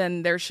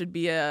 then there should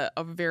be a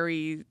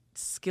very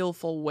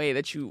skillful way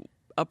that you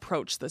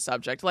approach the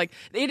subject. Like,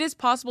 it is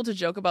possible to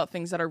joke about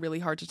things that are really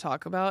hard to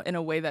talk about in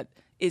a way that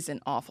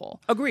isn't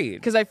awful. Agreed.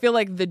 Because I feel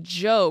like the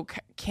joke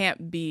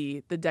can't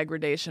be the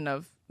degradation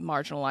of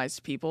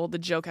marginalized people. The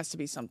joke has to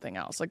be something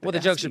else. Like, Well, the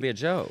joke should be a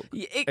joke.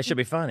 It should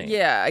be funny.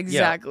 Yeah,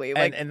 exactly. Yeah.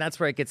 Like, And that's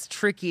where it gets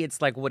tricky.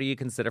 It's like, what do you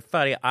consider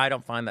funny? I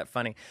don't find that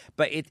funny.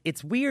 But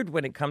it's weird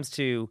when it comes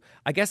to,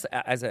 I guess,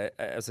 as I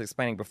was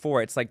explaining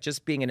before, it's like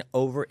just being an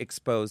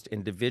overexposed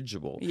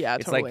individual. Yeah,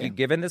 it's totally. like you're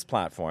given this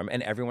platform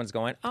and everyone's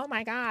going, oh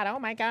my God, oh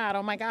my God,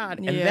 oh my God.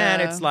 And Yeah.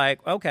 then it's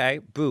like, okay,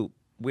 boo.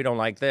 We don't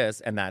like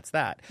this, and that's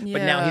that.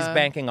 But now he's Yeah.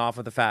 banking off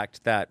of the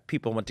fact that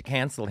people want to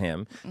cancel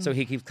him, so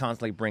he keeps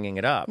constantly bringing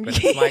it up. And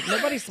it's like,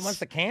 nobody wants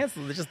to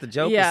cancel. It's just the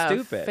joke is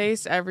stupid.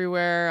 Face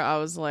everywhere. I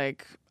was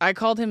like, I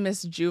called him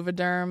Miss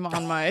Juvederm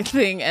on my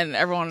thing, and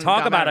everyone Talk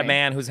got about mad a at me.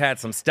 man who's had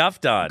some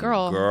stuff done.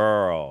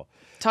 Girl.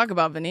 Talk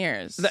about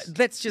veneers.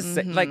 Let's just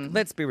say, like,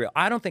 let's be real.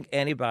 I don't think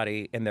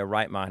anybody in their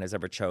right mind has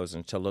ever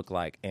chosen to look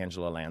like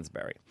Angela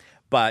Lansbury.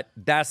 But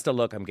that's the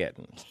look I'm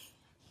getting.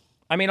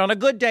 I mean, on a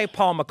good day,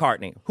 Paul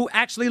McCartney, who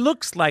actually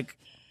looks like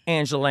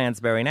Angela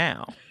Lansbury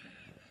now.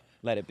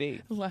 Let it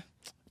be.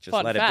 Just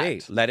Fun let fact.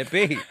 it be. Let it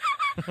be.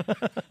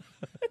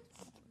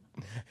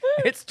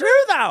 It's true,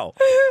 though.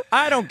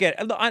 I don't get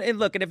it. And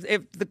look, and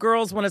if the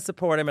girls want to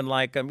support him and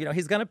like him,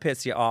 he's going to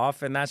piss you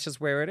off, and that's just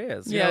where it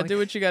is. Yeah, do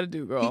what you got to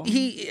do, girl.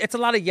 It's a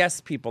lot of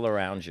yes people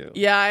around you.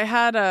 Yeah, I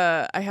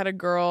had a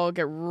girl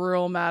get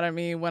real mad at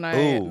me when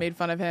I Ooh. made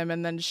fun of him,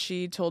 and then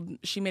she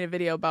made a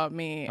video about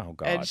me. Oh,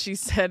 God. And she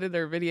said in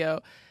their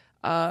video,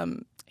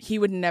 he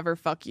would never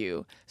fuck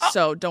you,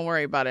 so don't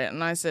worry about it.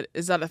 And I said,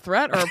 is that a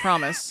threat or a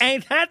promise?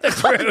 Ain't that the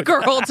truth?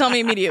 Girl, tell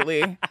me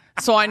immediately,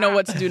 so I know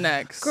what to do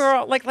next.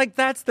 Girl, like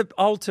that's the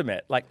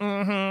ultimate. Like,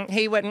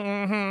 he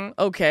went,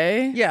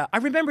 Okay. Yeah, I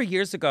remember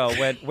years ago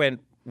when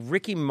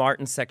Ricky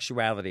Martin's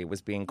sexuality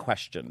was being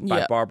questioned by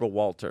Yeah. Barbara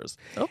Walters.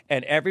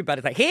 And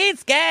everybody's like,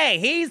 he's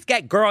gay.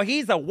 Girl,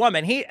 he's a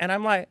woman. And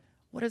I'm like,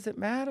 what does it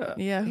matter?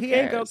 Yeah, who he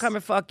ain't gonna cares? come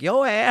and fuck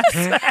your ass.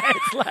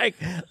 It's like,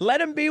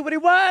 let him be what he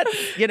wants,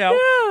 Yeah.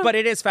 But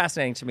it is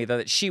fascinating to me, though,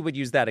 that she would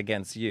use that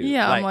against you.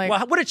 Yeah, I'm like-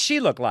 well, what did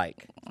she look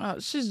like? Oh,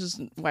 she's just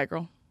a white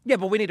girl. Yeah,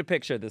 but we need a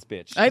picture of this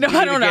bitch. I know. We need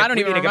I to don't know. get- I don't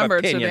we even need to give remember,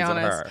 to be opinions of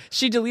honest. her.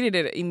 She deleted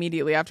it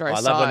immediately after I I saw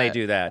it. love when they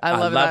do that. I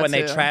love that when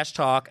they too. trash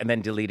talk and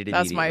then delete it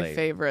That's immediately. my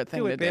favorite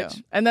thing Do to it, do.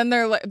 bitch. And then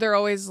they're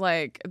always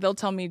like, they'll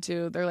tell me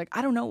too. They're like,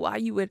 I don't know why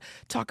you would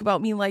talk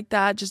about me like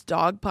that. Just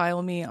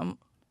dogpile me.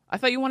 I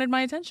thought you wanted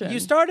my attention.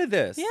 You started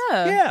this.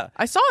 Yeah. Yeah.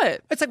 I saw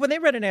it. It's like when they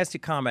read a nasty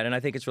comment, and I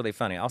think it's really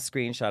funny, I'll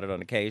screenshot it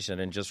on occasion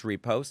and just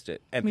repost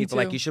it. And Me people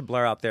are like, too. you should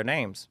blur out their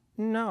names.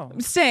 No.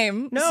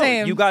 Same. No.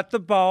 Same. You got the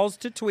balls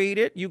to tweet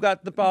it. You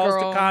got the balls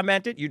Girl. to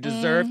comment it. You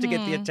deserve to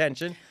get the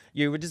attention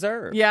you would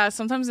deserve. Yeah.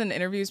 Sometimes in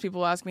interviews,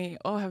 people ask me,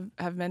 "Oh,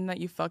 have men that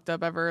you fucked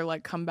up ever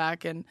like come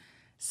back and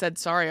said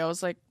sorry?" I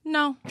was like,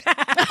 no.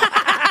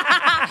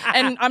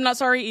 And I'm not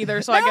sorry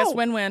either, so I guess No.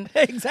 win-win.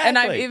 Exactly. And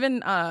I've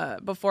even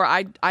before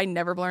I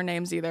never blur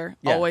names either.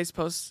 Yeah. Always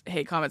post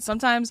hate comments.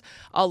 Sometimes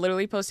I'll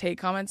literally post hate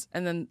comments,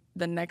 and then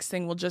the next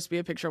thing will just be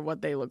a picture of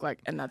what they look like,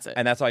 and that's it.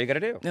 And that's all you got to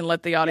do. And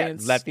let the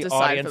audience Let the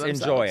decide audience for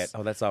enjoy it. themselves.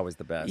 Oh, that's always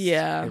the best.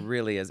 Yeah. It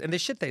really is. And the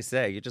shit they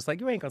say, you're just like,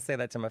 you ain't going to say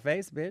that to my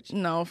face, bitch.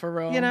 No, for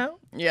real. You know?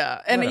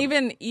 Yeah. And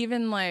Whatever.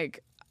 even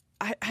like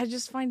I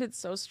just find it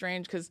so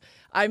strange because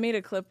I made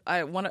a clip.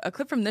 A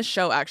clip from this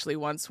show actually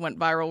once went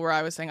viral where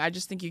I was saying, I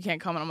just think you can't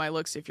comment on my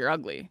looks if you're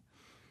ugly.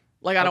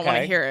 Like, I don't want to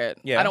Okay. hear it.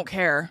 Yeah. I don't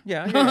care.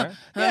 Yeah,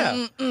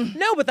 yeah.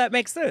 No, but that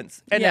makes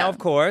sense. And Yeah. now, of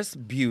course,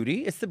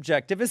 beauty is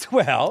subjective as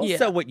well. Yeah.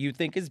 So what you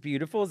think is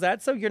beautiful is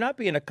that. So you're not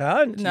being a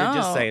cunt. No. You're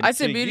just saying I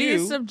said to beauty you,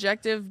 is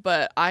subjective,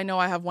 but I know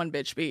I have one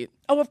bitch beat,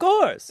 oh, of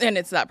course. and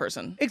it's that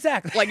person.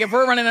 Exactly. Like, if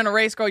we're running in a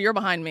race, girl, you're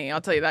behind me.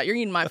 I'll tell you that. You're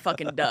eating my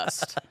fucking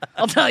dust.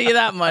 I'll tell you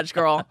that much,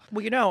 girl.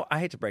 Well, I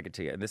hate to break it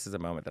to you, and this is a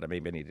moment that I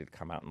maybe needed to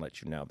come out and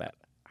let you know that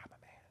I'm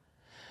a man.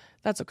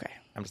 That's okay.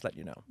 I'm just letting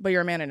you know. But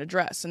you're a man in a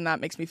dress, and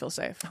that makes me feel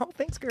safe. Oh,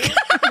 thanks, girl.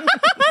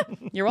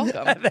 You're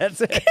welcome.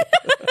 That's it.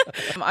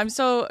 I'm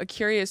so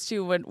curious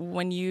too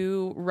when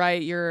you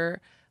write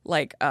your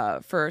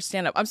for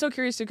stand up. I'm so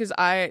curious too because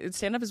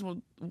stand up is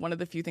one of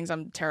the few things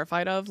I'm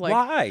terrified of. Like,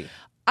 Why?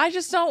 I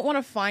just don't want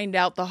to find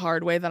out the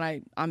hard way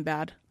that I'm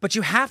bad. But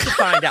you have to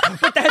find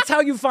out. But that's how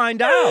you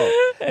find out.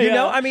 You Yeah.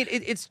 know, I mean,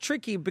 it's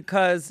tricky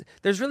because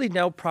there's really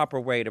no proper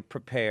way to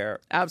prepare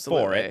for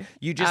Absolutely. it.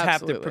 You just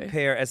have to Absolutely.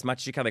 prepare as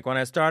much as you can. Like when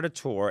I start a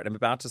tour, and I'm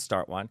about to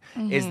start one,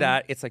 is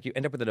that it's like you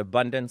end up with an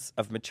abundance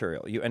of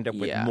material. You end up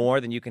with Yeah. more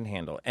than you can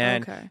handle.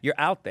 And Okay. you're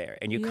out there,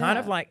 and you kind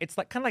of Yeah. like, it's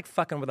like kind of like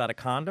fucking without a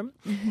condom.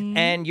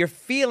 And you're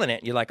feeling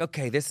it. You're like,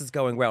 okay, this is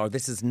going well, or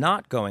this is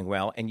not going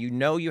well. And you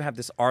know you have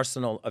this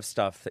arsenal of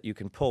stuff that you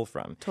can pull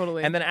from.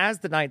 Totally. And then as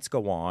the nights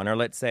go on, or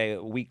let's say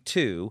week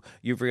 2,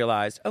 you've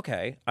realized,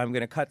 okay, I'm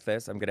going to cut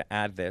this, I'm going to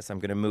add this, I'm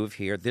going to move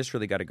here. This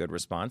really got a good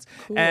response.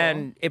 Cool.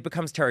 And it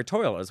becomes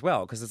territorial as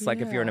well, because it's like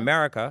if you're in Yeah.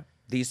 America,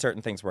 these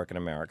certain things work in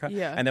America.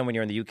 Yeah. And then when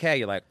you're in the UK,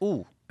 you're like,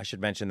 ooh, I should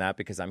mention that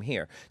because I'm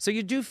here. So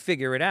you do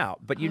figure it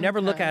out, but you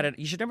never look at it.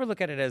 You should never look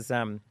at it as,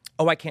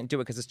 oh, I can't do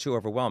it because it's too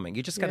overwhelming.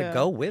 You just got to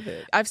go with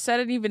it. I've said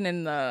it even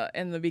in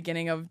the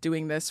beginning of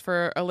doing this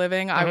for a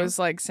living. I was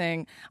like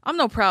saying, I'm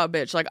no proud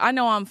bitch. Like, I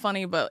know I'm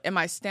funny, but am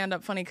I stand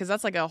up funny? Because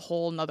that's like a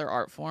whole nother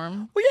art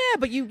form. Well, yeah,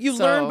 but you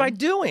learn by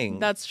doing.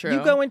 That's true.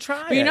 You go and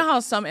try But you know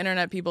how some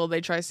internet people, they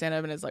try stand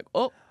up and it's like,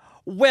 oh,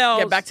 well,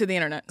 get back to the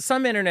internet.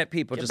 Some internet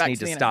people just need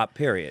to the stop,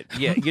 period.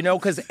 Yeah,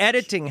 because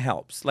editing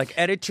helps. Like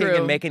editing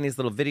and making these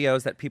little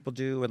videos that people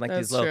do and like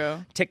these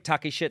little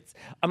TikTok-y shits.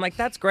 I'm like,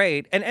 that's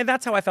great. And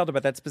that's how I felt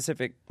about that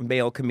specific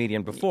male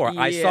comedian before.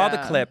 I saw the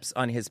clips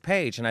on his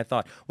page and I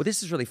thought, well,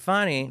 this is really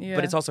funny,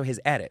 but it's also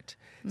his edit.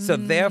 So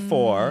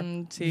therefore,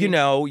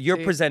 you're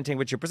presenting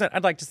what you present.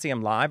 I'd like to see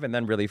him live and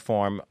then really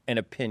form an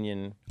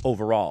opinion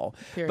overall.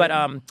 Period. But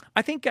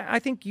I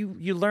think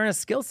you learn a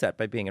skill set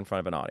by being in front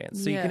of an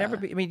audience. So you can never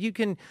be. I mean, you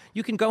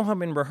can go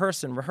home and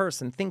rehearse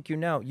and think you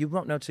know. You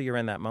won't know till you're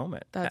in that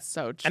moment. That's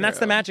so true. And that's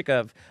the magic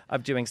of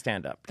doing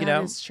stand up.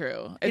 That is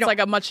true. It's like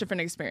a much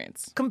different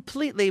experience.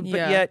 Completely, but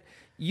yet.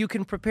 You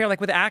can prepare,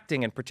 like with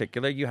acting in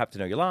particular, you have to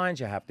know your lines,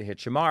 you have to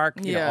hit your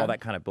mark, you know, all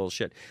that kind of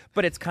bullshit.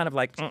 But it's kind of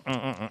like,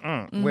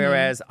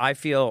 whereas I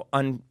feel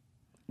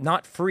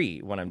not free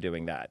when I'm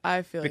doing that.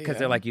 I feel because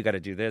they're like, you got to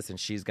do this, and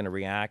she's going to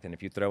react, and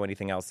if you throw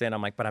anything else in,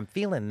 I'm like, but I'm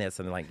feeling this,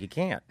 and they're like, you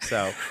can't.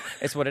 So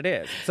it's what it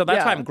is. So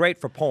that's why I'm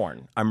great for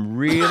porn. I'm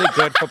really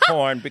good for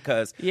porn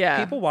because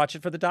people watch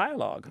it for the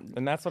dialogue,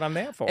 and that's what I'm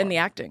there for. And the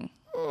acting.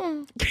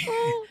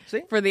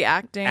 See? For the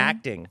acting.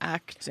 Acting.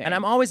 And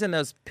I'm always in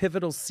those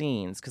pivotal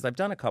scenes because I've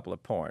done a couple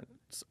of porns.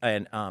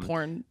 And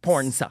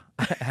porns.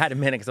 I had a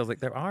minute because I was like,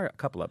 there are a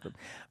couple of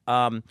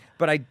them.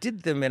 But I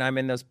did them, and I'm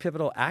in those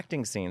pivotal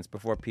acting scenes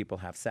before people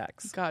have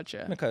sex.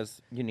 Gotcha.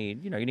 Because you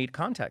need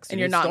context. And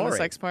you're not in the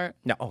sex part?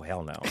 No. Oh,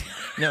 hell no.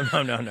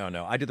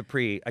 No. I do the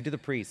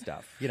pre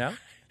stuff,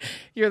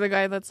 You're the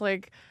guy that's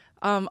like,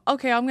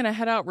 okay, I'm going to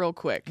head out real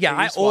quick. Yeah,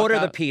 I order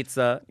the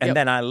pizza, and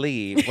then I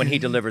leave when he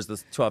delivers the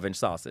 12-inch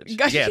sausage.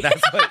 Yeah,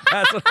 that's what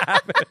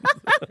happens.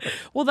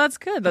 Well, that's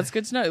good. That's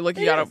good to know. Look,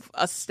 you got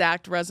a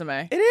stacked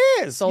resume. It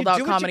is. Sold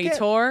out comedy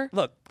tour.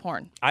 Look,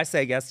 porn. I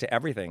say yes to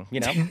everything,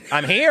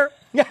 I'm here.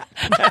 Yeah.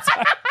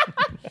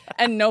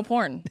 And no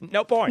porn.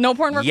 No porn. No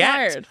porn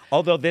required. Yet.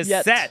 Although this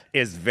set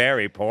is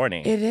very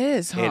porny. It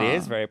is, huh? It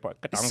is very porny.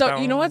 So,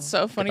 you know what's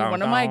so funny?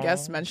 One of my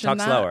guests mentioned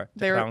that. Talk slower.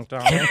 They were...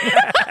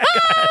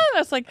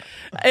 That's like,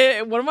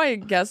 one of my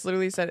guests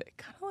literally said, it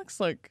kind of looks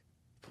like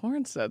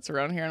porn sets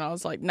around here. And I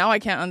was like, now I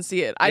can't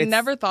unsee it. I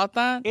never thought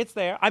that. It's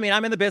there. I mean,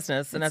 I'm in the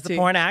business. And as a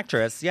porn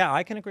actress, yeah,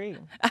 I can agree.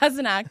 As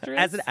an actress?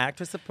 As an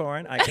actress of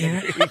porn, I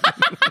can agree.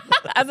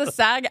 As a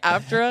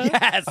SAG-AFTRA?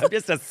 Yes, I'm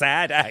just a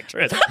sad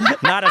actress,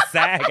 not a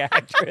SAG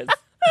actress.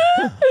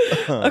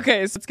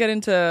 Okay, so let's get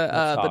into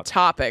the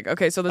topic.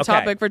 Okay, so the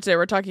topic for today,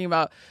 we're talking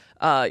about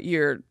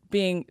your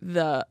being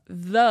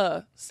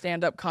the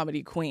stand-up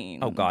comedy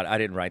queen. Oh, God, I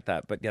didn't write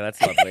that, but yeah, that's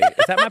lovely.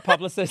 Is that my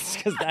publicist?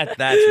 Because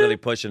that's really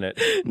pushing it.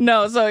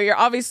 No, so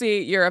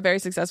you're a very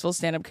successful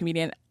stand-up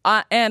comedian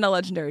and a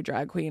legendary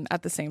drag queen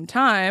at the same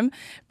time.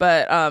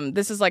 But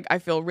this is like, I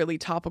feel really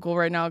topical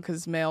right now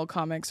because male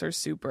comics are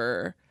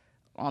super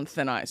on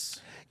thin ice.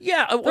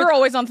 Yeah. They're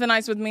always on thin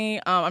ice with me.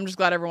 I'm just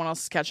glad everyone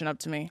else is catching up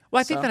to me. Well,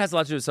 I think that has a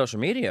lot to do with social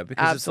media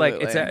because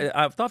Absolutely. it's like,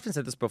 I've often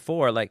said this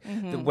before, like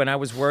when I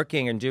was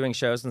working and doing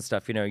shows and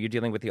stuff, you're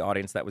dealing with the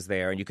audience that was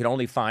there and you could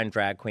only find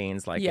drag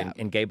queens like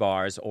in gay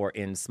bars or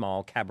in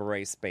small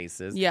cabaret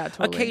spaces. Yeah,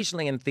 totally.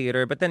 Occasionally in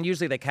theater, but then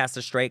usually they cast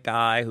a straight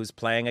guy who's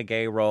playing a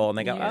gay role and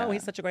they go, oh,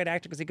 he's such a great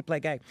actor because he could play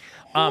gay.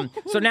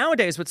 So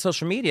nowadays with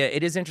social media,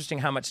 it is interesting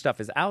how much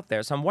stuff is out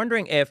there. So I'm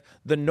wondering if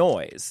the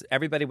noise,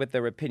 everybody with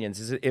their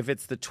opinions, if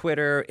it's the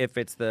Twitter, if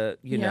it's the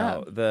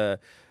the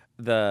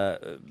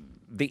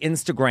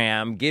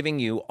Instagram giving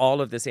you all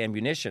of this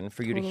ammunition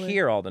for you to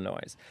hear all the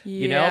noise.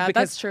 Because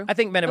that's true. I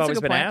think men have That's always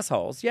been point.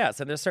 Assholes.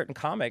 Yes, and there's certain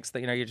comics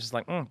that you're just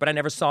like, but I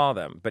never saw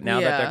them. But now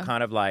that they're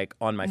kind of like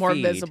on my more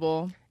feed,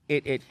 visible,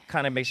 it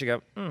kind of makes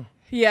you go,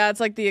 Yeah, it's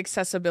like the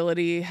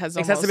accessibility has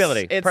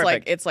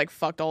it's like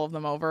fucked all of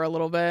them over a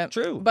little bit.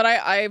 True. But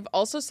I've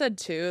also said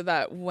too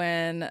that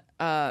when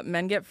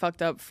men get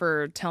fucked up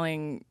for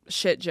telling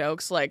shit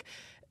jokes, like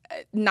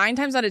 9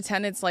 times out of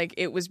 10 it's like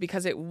it was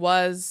because it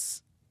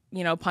was,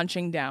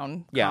 punching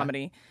down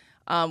comedy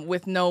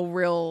with no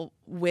real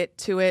wit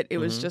to it. It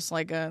was just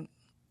like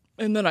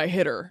and then I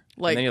hit her.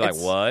 Like, and then you're like,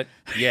 what?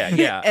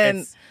 Yeah.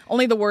 And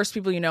only the worst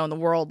people in the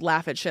world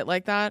laugh at shit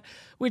like that,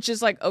 which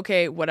is like,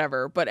 okay,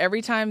 whatever. But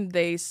every time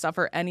they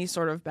suffer any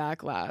sort of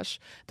backlash,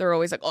 they're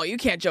always like, oh, you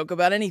can't joke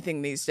about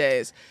anything these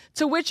days.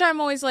 To which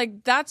I'm always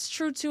like, that's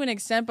true to an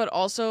extent, but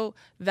also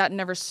that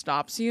never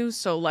stops you.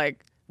 So,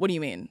 like, what do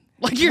you mean?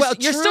 Like,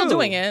 you're still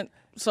doing it.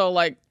 So,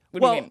 like, what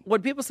do you mean?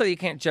 When people say you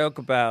can't joke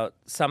about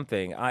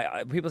something,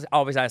 people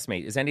always ask me,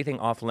 is anything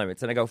off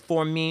limits? And I go,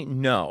 for me,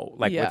 no.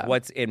 Like, with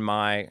what's in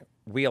my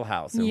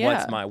wheelhouse and Yeah.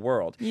 what's my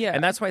world. Yeah.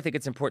 And that's why I think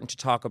it's important to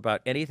talk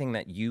about anything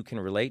that you can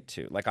relate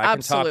to. Like I can talk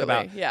Absolutely,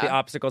 about yeah. the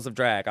obstacles of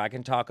drag. I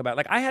can talk about,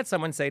 like I had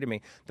someone say to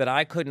me that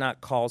I could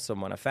not call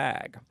someone a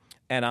fag.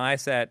 And I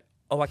said,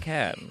 oh, I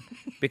can.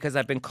 Because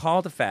I've been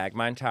called a fag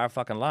my entire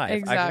fucking life.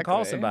 I can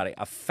call Exactly. somebody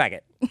a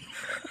faggot.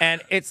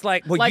 And it's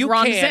like, well, Like you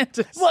Ron can't.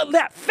 DeSantis. Well,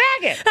 that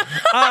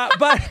faggot.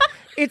 But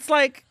it's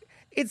like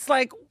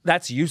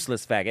that's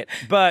useless faggot,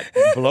 but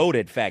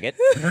bloated faggot,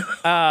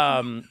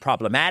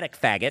 problematic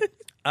faggot.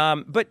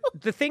 But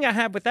the thing I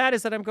have with that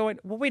is that I'm going,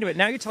 well, wait a minute.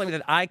 Now you're telling me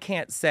that I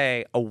can't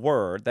say a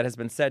word that has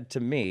been said to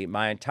me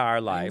my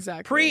entire life,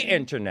 Exactly.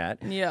 pre-internet,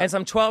 Yeah. and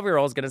some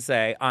 12-year-old's going to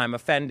say I'm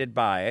offended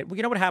by it. Well,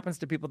 you know what happens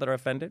to people that are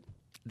offended?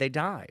 They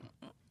die.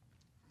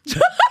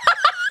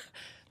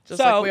 Just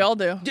like we all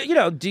do.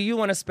 Do you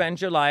want to spend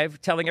your life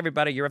telling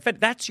everybody you're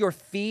offended? That's your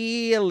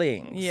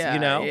feelings, Yeah, you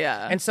know?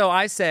 yeah. And so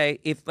I say,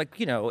 if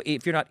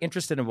you're not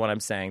interested in what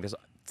I'm saying, there's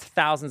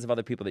thousands of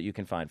other people that you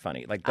can find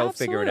funny. Like, go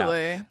figure it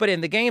Absolutely. out. But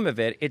in the game of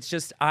it, it's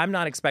just, I'm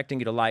not expecting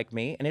you to like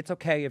me, and it's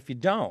okay if you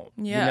don't,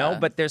 you Yeah. know?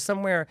 But there's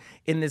somewhere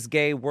in this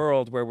gay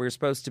world where we're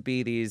supposed to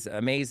be these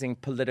amazing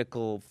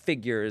political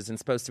figures and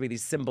supposed to be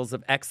these symbols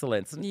of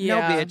excellence.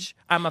 Yeah. No, bitch,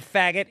 I'm a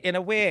faggot in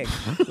a wig.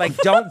 Like,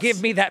 don't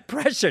give me that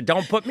pressure.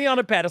 Don't put me on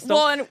a pedestal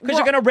Well, and because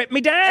you're going to rip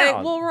me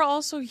down. Well, we're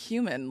also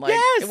human. Like,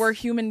 Yes. we're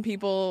human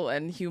people,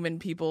 and human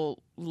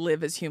people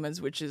live as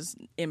humans, which is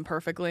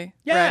imperfectly.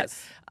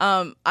 Yes.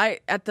 Right? I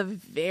at the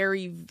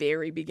very,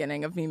 very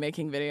beginning of me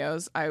making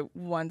videos, I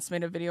once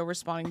made a video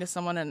responding to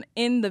someone, and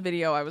in the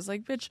video, I was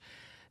like, "Bitch,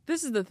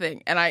 this is the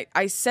thing," and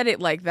I said it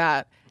like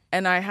that,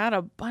 and I had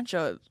a bunch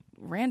of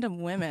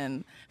random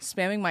women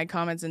spamming my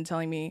comments and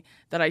telling me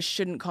that I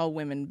shouldn't call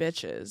women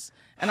bitches,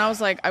 and I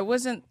was like, I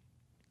wasn't.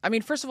 I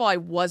mean, first of all, I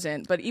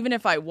wasn't, but even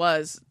if I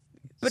was.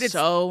 But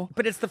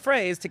it's the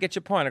phrase to get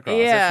your point across.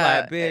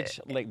 Yeah. It's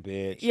like,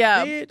 bitch,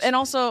 Yeah, bitch. and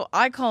also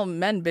I call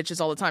men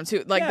bitches all the time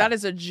too. Like Yeah. that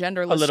is a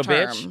genderless A little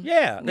term. bitch.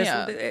 Yeah.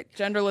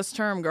 Genderless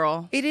term,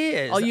 girl. It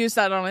is. I'll use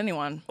that on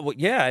anyone. Well,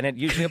 yeah, and it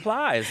usually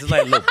applies. It's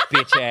like, little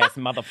bitch ass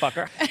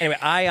motherfucker. Anyway,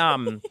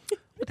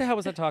 what the hell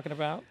was I talking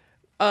about?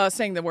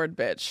 Saying the word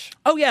bitch.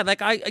 Oh yeah,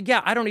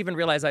 I don't even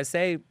realize I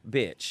say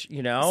bitch,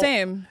 you know?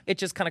 Same. It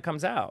just kind of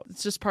comes out.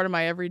 It's just part of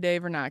my everyday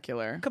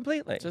vernacular.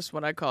 Completely. Just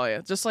what I call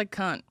you. Just like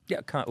cunt.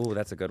 Yeah, ooh,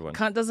 that's a good one.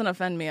 Cunt doesn't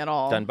offend me at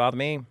all. Doesn't bother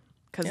me.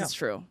 Because Yeah. it's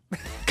true.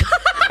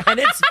 And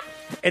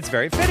it's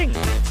very fitting.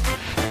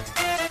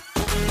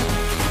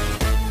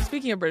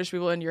 Speaking of British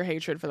people and your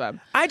hatred for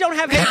them, I don't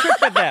have hatred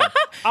for them.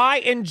 I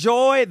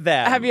enjoy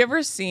them. have you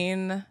ever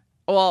seen?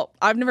 Well,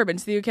 I've never been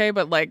to the UK,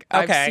 but like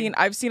Okay.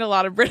 I've seen a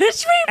lot of British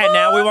people. And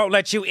now we won't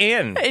let you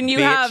in. And you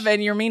bitch. have,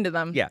 and you're mean to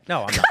them. Yeah,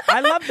 no, I'm not. I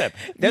love them.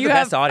 They're You the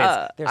best have,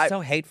 audience. They're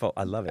so hateful.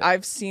 I love it.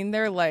 I've seen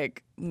their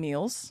like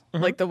meals.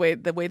 Mm-hmm. Like the way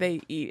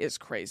they eat is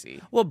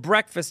crazy. Well,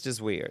 breakfast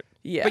is weird.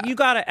 Yeah. But you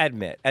got to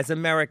admit, as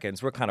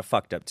Americans, we're kind of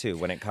fucked up too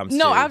when it comes to.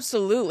 No,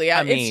 absolutely. I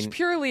It's mean-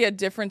 purely a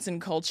difference in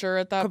culture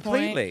at that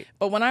Completely. point.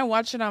 But when I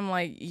watch it, I'm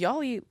like,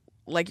 y'all eat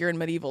like you're in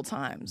medieval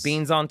times.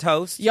 beans on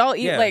toast. Y'all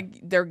eat Yeah. like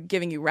they're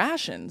giving you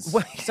rations.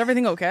 Well- Is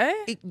everything okay?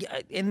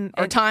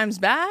 Are times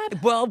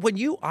bad? Well,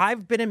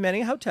 I've been in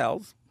many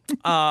hotels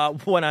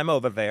when I'm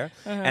over there,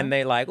 and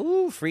they like,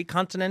 ooh, free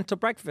continental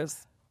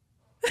breakfast.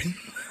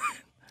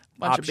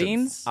 Bunch of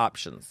beans,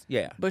 Options,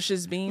 yeah.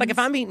 Bush's beans. Like if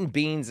I'm eating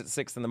beans at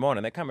 6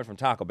 a.m, they're coming from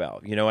Taco Bell.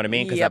 You know what I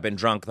mean? Because Yep. I've been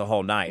drunk the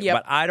whole night. Yep.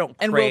 But I don't crave.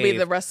 and will be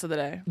the rest of the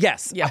day.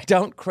 Yes, Yep. I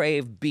don't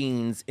crave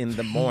beans in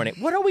the morning.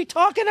 What are we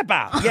talking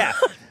about? Yeah,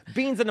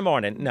 beans in the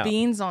morning. No,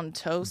 Beans on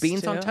toast.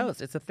 Beans on too?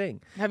 toast. It's a thing.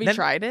 Have you Then-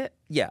 tried it?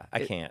 Yeah, I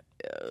can't.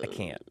 I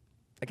can't.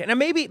 Now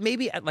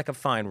maybe at like a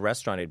fine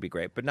restaurant it'd be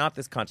great, but not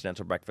this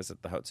continental breakfast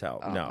at the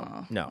hotel.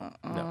 No.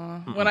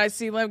 When I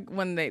see like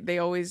when they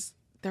always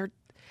their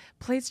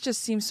plates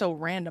just seem so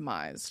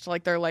randomized.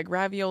 Like they're like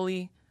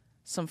ravioli,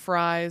 some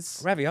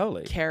fries,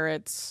 Ravioli.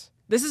 carrots.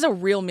 This is a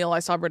real meal I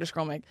saw a British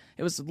girl make.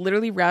 It was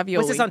literally ravioli.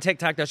 What's this on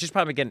TikTok though? She's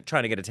probably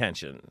trying to get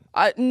attention.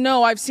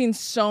 No, I've seen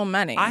so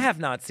many. I have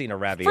not seen a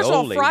ravioli. First of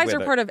all, fries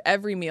with are part of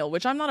every meal,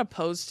 which I'm not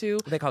opposed to.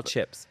 They call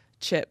chips.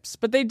 Chips,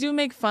 but they do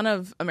make fun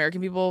of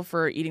American people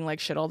for eating like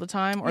shit all the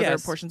time, or their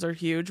Yes. portions are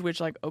huge. Which,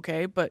 like,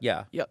 okay, but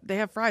Yeah. they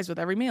have fries with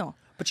every meal,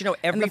 But you know,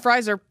 and the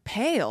fries are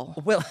pale.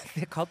 well,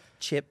 they're called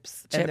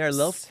chips, and they're a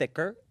little Chips.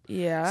 thicker.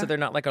 Yeah. So they're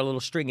not like our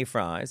little stringy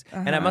fries.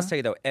 And I must tell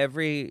you though,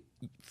 every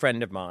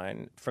friend of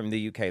mine from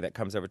the UK that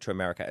comes over to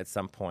America at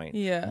some point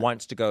Yeah.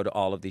 wants to go to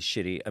all of these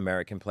shitty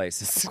American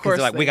places. 'Cause course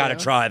they're like, they we got to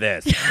do. try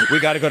this. We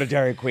got to go to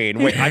Dairy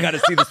Queen. Wait, I got to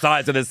see the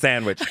size of this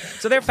sandwich.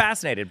 So they're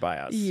fascinated by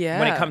us Yeah.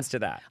 when it comes to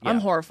that. I'm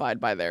Yeah. horrified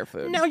by their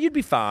food. No, you'd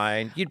be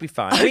fine. You'd be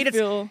fine. I mean,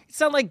 feel- it's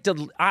not like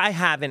I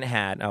haven't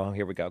had. Oh,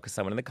 here we go. Because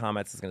someone in the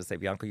comments is going to say,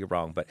 Bianca, you're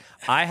wrong. But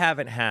I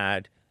haven't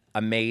had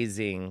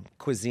amazing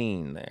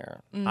cuisine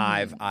there.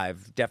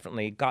 I've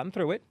definitely gotten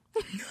through it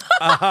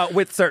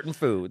with certain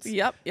foods.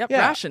 Yep, Yeah.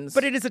 rations.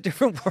 But it is a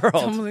different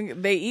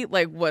world. They eat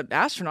like what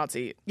astronauts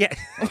eat. Yeah.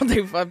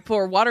 They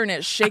pour water in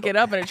it, shake it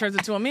up, and it turns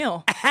into a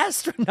meal.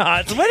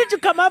 Astronauts. Where did you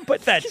come up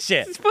with that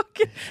shit?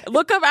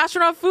 Look up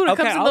astronaut food. It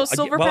comes in those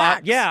silver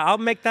packs. I'll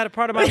make that a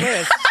part of my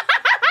list.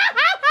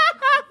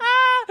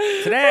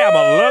 Today I'm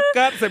gonna look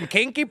up some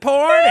kinky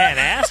porn and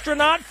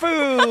astronaut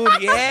food.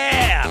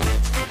 Yeah.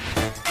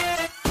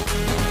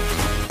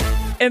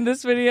 In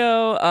this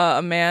video,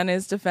 a man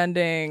is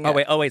defending.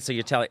 Oh wait. So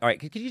you're telling? All right.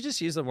 Could you just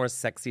use a more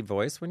sexy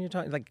voice when you're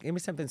talking? Like, give me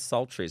something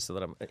sultry so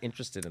that I'm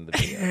interested in the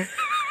video.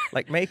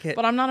 Like, make it.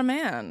 But I'm not a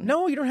man.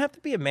 No, you don't have to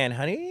be a man,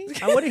 honey.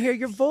 I want to hear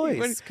your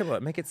voice. Come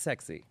on, make it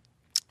sexy.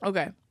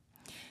 Okay.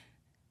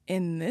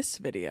 In this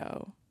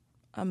video,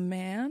 a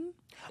man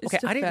is Okay,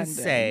 I didn't defending-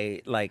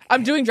 say like.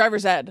 I'm doing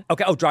driver's ed.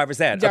 Okay. Oh, driver's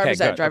ed. Driver's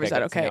okay, ed, good. driver's ed.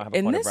 good. So Okay. now I have a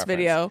In point of this reference.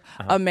 video,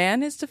 a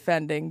man is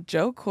defending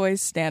Joe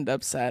Coy's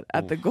stand-up set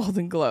at the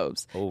Golden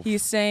Globes.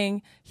 He's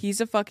saying he's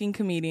a fucking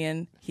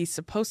comedian. He's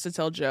supposed to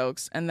tell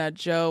jokes, and that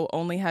Joe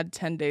only had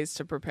 10 days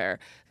to prepare.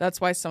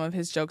 That's why some of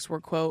his jokes were,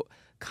 quote,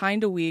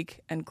 kind of weak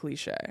and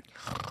cliche.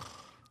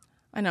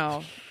 I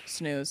know,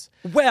 snooze.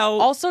 Well,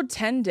 Also,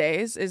 10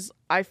 days is,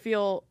 I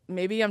feel,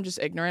 maybe I'm just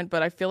ignorant,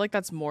 but I feel like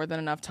that's more than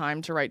enough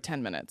time to write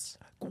 10 minutes.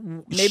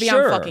 Maybe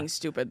sure. I'm fucking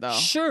stupid, though.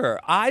 Sure,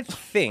 I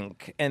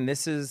think, and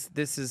this is,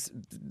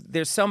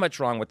 there's so much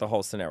wrong with the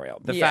whole scenario.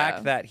 The Yeah.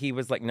 fact that he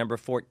was like number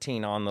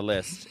 14 on the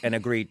list and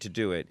agreed to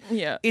do it.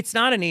 Yeah. It's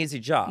not an easy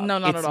job. No,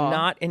 not it's at all.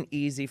 not an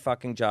easy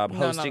fucking job No,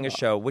 not hosting a at all.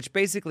 show, which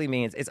basically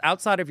means it's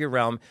outside of your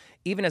realm,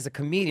 even as a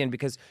comedian,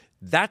 because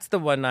that's the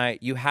one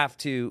night you have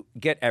to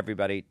get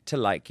everybody to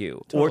like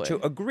you or to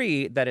Totally.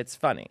 agree that it's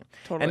funny.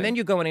 Totally. And then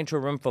you're going into a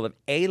room full of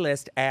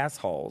A-list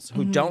assholes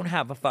who don't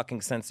have a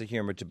fucking sense of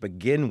humor to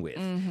begin with.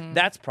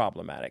 That's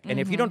problematic. And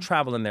if you don't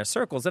travel in their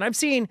circles, and I've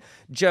seen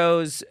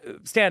Joe's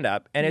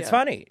stand-up, and it's Yeah.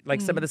 funny.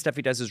 Like some of the stuff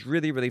he does is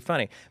really, really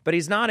funny. But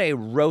he's not a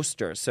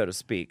roaster, so to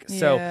speak.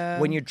 So Yeah.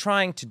 when you're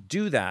trying to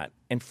do that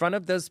in front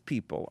of those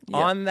people Yeah.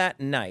 on that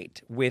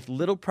night with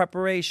little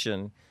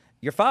preparation,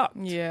 you're fucked.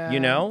 Yeah. You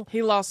know?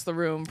 He lost the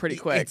room pretty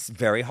quick. It's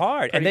very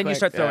hard. Pretty and then you quick,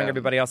 start throwing yeah.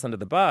 everybody else under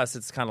the bus.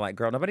 It's kind of like,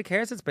 girl, nobody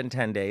cares. It's been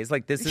 10 days.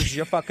 Like, this is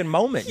your fucking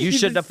moment. You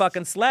should have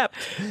fucking slept,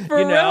 For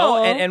you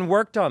know, real. and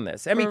worked on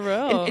this. I mean,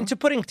 real. and to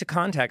put into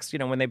context, you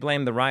know, when they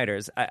blame the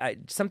writers,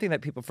 something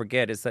that people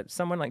forget is that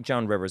someone like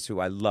Joan Rivers, who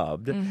I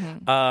loved,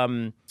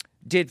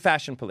 did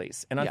Fashion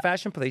Police. And on Yeah.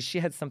 Fashion Police, she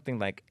had something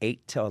like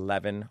 8 to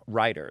 11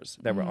 writers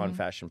that were Mm-hmm. on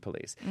Fashion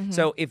Police.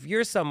 So if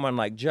you're someone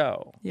like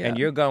Joe Yeah. and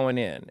you're going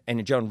in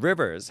and Joan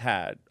Rivers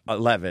had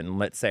 11,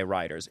 let's say,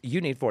 writers,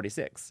 you need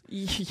 46. Do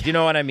you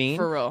know what I mean?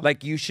 For real.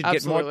 Like, you should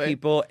get more Absolutely.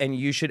 people and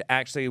you should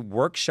actually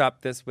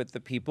workshop this with the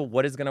people.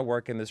 What is going to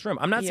work in this room?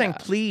 I'm not saying Yeah.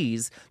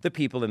 please the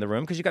people in the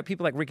room, because you got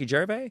people like Ricky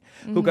Gervais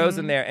who goes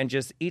in there and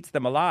just eats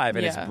them alive,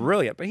 and Mm-hmm. Yeah. it's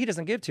brilliant, but he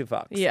doesn't give two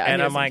fucks. Yeah, he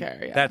and I'm doesn't like,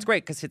 care, yeah. that's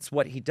great, because it's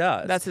what he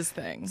does. That's his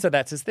thing. So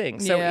that's his thing.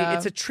 So Yeah.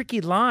 it's a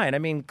tricky line. I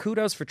mean,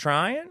 kudos for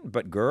trying,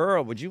 but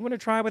girl, would you want to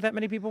try with that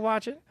many people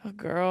watching? Oh,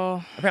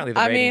 girl. Apparently the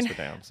ratings were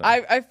down. So.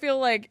 I feel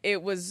like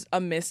it was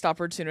a missed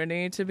opportunity,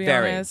 to be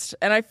Very. honest.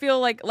 And I feel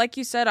like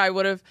you said, I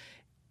would have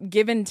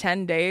given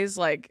 10 days,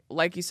 like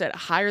you said,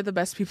 hire the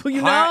best people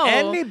you Hire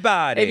know.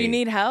 anybody. If you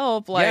need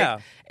help. Like, Yeah.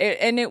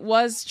 and it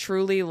was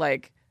truly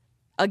like,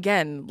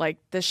 again, like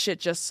the shit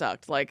just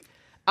sucked. Like,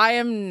 I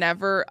am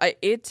never,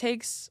 it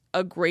takes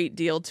a great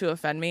deal to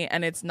offend me,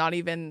 and it's not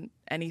even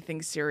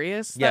anything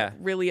serious that Yeah.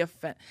 really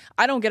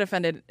I don't get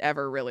offended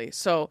ever, really.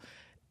 So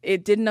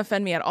it didn't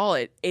offend me at all.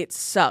 It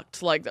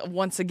sucked. Like,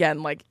 once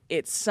again, like,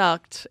 it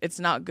sucked. It's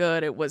not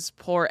good. It was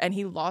poor. And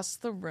he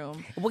lost the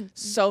room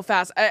so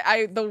fast.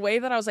 The way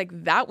that I was like,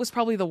 that was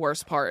probably the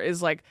worst part,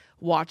 is like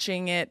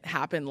watching it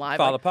happen live.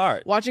 Fall Like,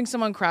 apart. Watching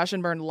someone crash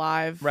and burn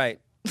live. Right.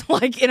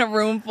 Like in a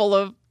room full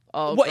of,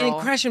 oh, Well, girl.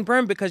 and crash and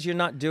burn because you're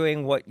not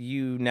doing what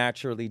you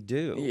naturally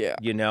do. Yeah.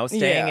 You know,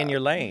 staying Yeah. in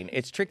your lane.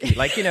 It's tricky.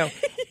 Like, you know,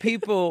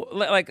 people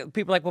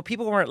well,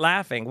 people weren't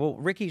laughing. Well,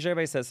 Ricky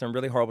Gervais says some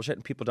really horrible shit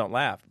and people don't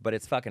laugh, but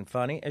it's fucking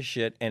funny as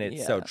shit and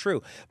it's so Yeah.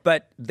 true.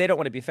 But they don't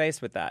want to be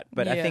faced with that.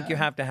 But I think you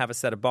Yeah. have to have a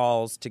set of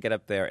balls to get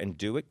up there and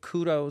do it.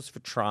 Kudos for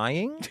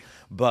trying.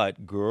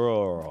 But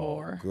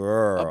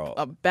girl.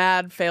 a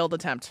bad failed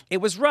attempt. It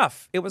was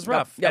rough. It was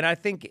rough. Yep. And I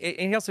think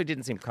and he also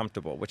didn't seem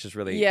comfortable, which is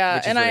really Yeah,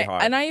 which is and really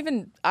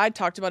hard. I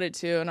talked about it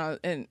too,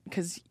 and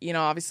because you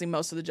know, obviously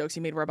most of the jokes he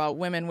made were about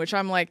women, which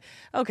I'm like,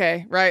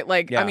 okay, right?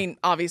 Like, Yeah. I mean,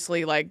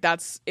 obviously, like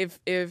that's if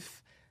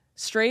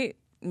straight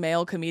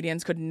male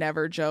comedians could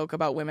never joke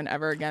about women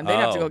ever again, they'd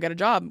have to Oh. go get a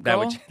job, That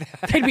girl.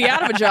 would- They'd be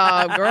out of a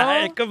job,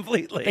 girl.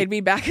 Completely. They'd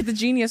be back at the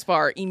Genius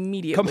Bar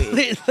immediately.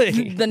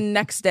 Completely. The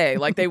next day.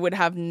 Like, they would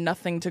have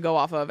nothing to go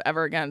off of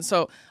ever again.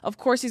 So, of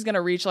course, he's going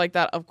to reach like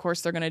that. Of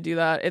course, they're going to do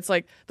that. It's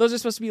like, those are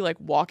supposed to be like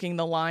walking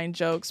the line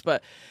jokes.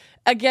 But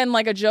again,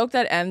 like a joke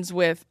that ends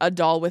with a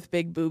doll with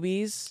big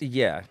boobies.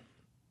 Yeah.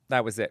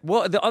 That was it.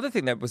 Well, the other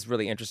thing that was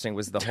really interesting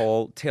was the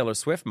whole Taylor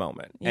Swift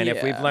moment. And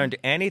if we've Yeah. learned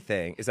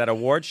anything, is that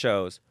award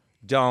shows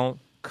don't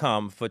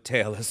come for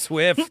Taylor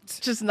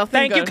Swift. Just nothing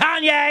Thank good. you,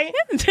 Kanye.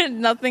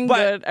 Nothing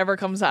good ever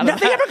comes out of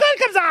Nothing that. ever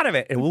good comes out of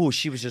it. And ooh,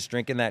 she was just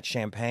drinking that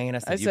champagne. I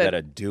said, you said-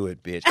 better do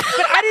it, bitch. But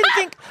I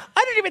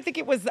didn't even think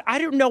it was, I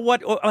didn't know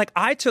what, like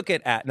I took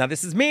it at, now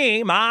this is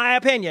me, my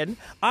opinion.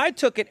 I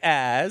took it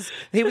as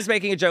he was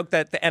making a joke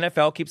that the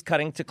NFL keeps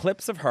cutting to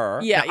clips of her.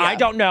 Yeah, Now, I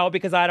don't know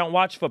because I don't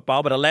watch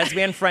football, but a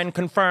lesbian friend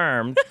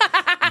confirmed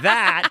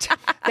that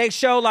they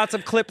show lots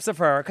of clips of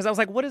her. Because I was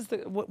like, what is the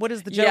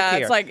joke Yeah,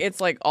 here?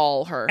 it's like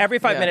all her. Every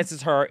 5 Yeah. minutes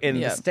is her in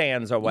Yeah. the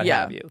stands or what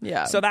Yeah, have you.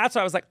 yeah. So that's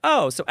why I was like,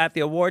 oh, so at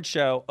the award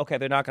show, okay,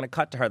 they're not going to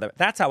cut to her.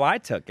 That's how I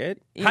took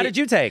it. How did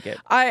you take it?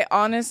 I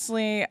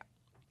honestly,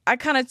 I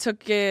kind of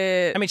took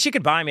it. I mean, she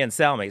could buy me and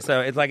sell me,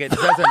 so it's like it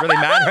doesn't really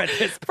matter at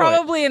this point.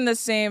 Probably in the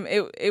same.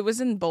 It was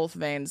in both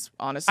veins,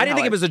 honestly. I didn't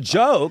how think it was a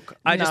joke.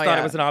 I just No, thought yeah.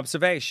 it was an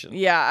observation.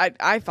 Yeah,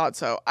 I thought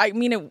so. I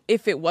mean,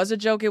 if it was a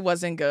joke, it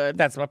wasn't good.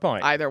 That's my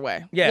point. Either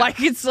way. Yeah.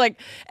 Like, it's like,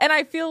 and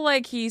I feel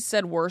like he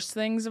said worse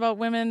things about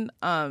women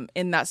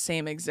in that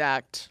same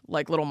exact,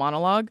 like, little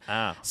monologue.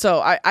 Ah.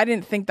 So I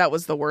didn't think that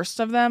was the worst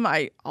of them.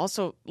 I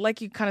also,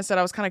 like you kind of said,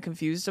 I was kind of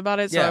confused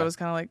about it. So Yeah. I was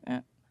kind of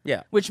like,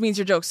 Yeah. Which means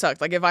your joke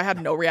sucked. Like, if I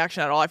had no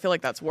reaction at all, I feel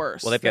like that's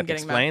worse. Well, if you have than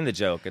to getting mad. explain the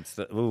joke, it's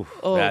the ooh.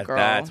 Oh, girl.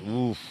 That's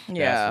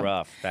Yeah. That's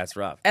rough. That's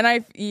rough. And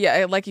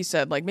like you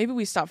said, like, maybe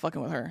we stop fucking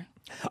with her.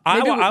 I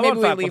Maybe won't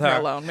we fuck leave with her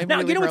alone. Maybe now,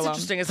 we you leave know her what's alone.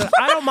 interesting is that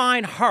I don't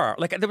mind her.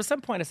 Like there was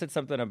some point I said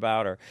something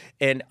about her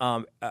and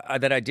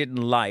that I didn't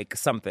like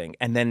something,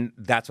 and then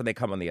that's when they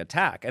come on the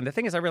attack. And the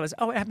thing is, I realized,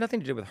 it had nothing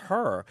to do with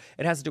her.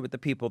 It has to do with the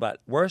people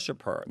that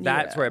worship her.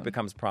 That's where it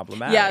becomes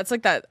problematic. Yeah, it's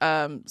like that.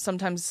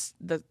 Sometimes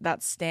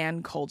that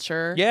stan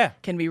culture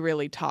can be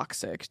really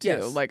toxic too,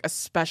 Yes. like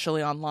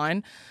especially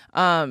online.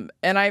 And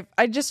I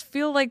just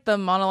feel like the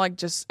monologue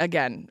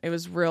again, it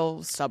was real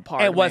subpar.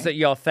 to it me. wasn't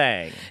your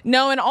thing.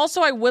 No, and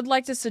also I would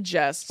like to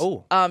suggest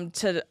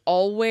to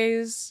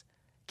always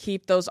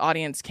keep those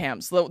audience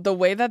cams. The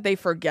way that they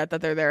forget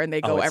that they're there and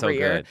they go it's so every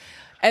year. good.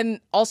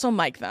 And also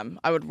mic them.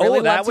 I would really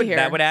love to hear.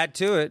 That would add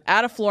to it.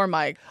 Add a floor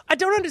mic. I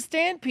don't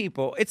understand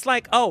people. It's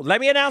like,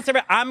 let me announce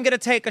I'm going to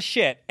take a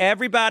shit.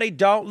 Everybody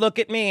don't look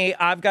at me.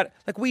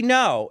 We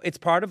know it's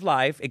part of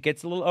life. It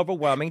gets a little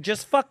overwhelming.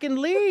 Just fucking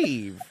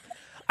leave.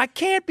 I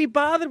can't be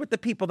bothered with the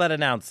people that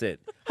announce it.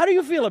 How do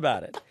you feel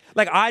about it?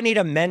 Like, I need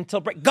a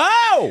mental break.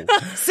 Go!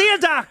 See a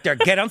doctor.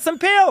 Get on some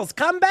pills.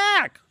 Come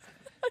back.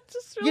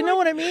 You know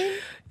what I mean?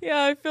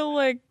 Yeah, I feel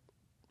like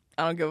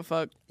I don't give a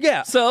fuck.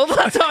 Yeah. So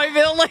that's how I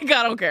feel. Like,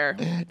 I don't care.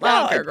 I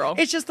don't care, girl.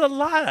 It's just a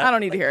lot. I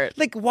don't need to hear it.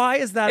 Like, why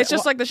is that? It's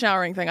just like the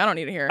showering thing. I don't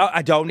need to hear it.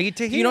 I don't need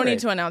to hear it. You don't need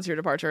to announce your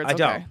departure. It's I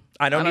don't. okay.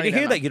 I don't need to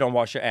hear know. that you don't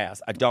wash your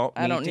ass. I don't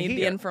need to the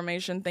hear.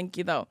 information. Thank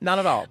you, though. Not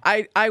at all.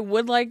 I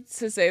would like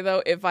to say,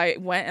 though, if I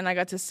went and I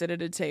got to sit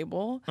at a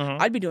table,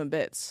 I''d be doing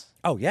bits.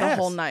 Oh, yes.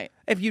 The whole night.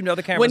 If you know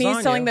the camera's When he's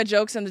on telling you. the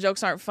jokes and the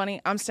jokes aren't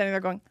funny, I'm standing there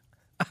going,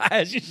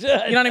 As you should.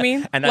 you know what I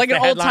mean? And that's Like the an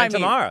old headline timey.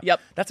 tomorrow.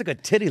 Yep. That's a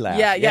good titty laugh.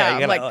 yeah. You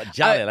got Like a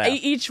jolly laugh.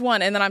 each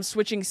one, and then I'm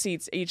switching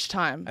seats each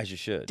time. As you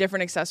should.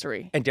 Different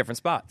accessory. In different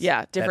spots.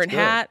 Yeah, different That's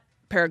good. hat,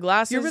 pair of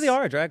glasses. You really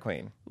are a drag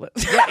queen.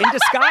 Yeah, in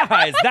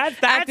disguise. That's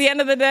At the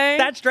end of the day,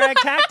 that's drag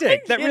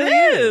tactic. That it really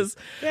is.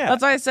 Yeah.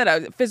 That's why I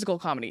said physical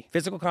comedy.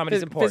 Physical comedy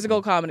is important.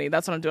 Physical comedy.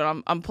 That's what I'm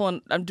doing.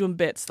 I'm doing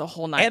bits the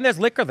whole night. And there's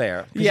liquor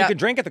there. Because Yeah. you can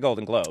drink at the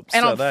Golden Globes.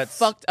 And so I'm that's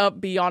fucked up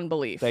beyond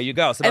belief. There you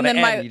go. So and by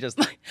then the end, you just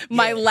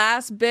my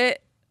last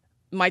bit,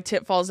 my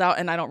tip falls out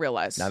and I don't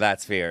realize. Now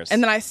that's fierce.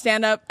 And then I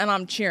stand up and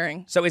I'm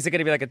cheering. So is it going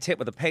to be like a tit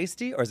with a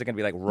pasty, or is it going to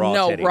be like raw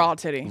No, titty? raw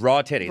titty.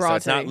 Raw titty. Raw So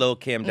it's not titty. Lil'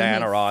 Kim,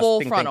 Diana Ross. Full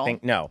Ding, frontal. Ding,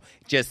 ding. No,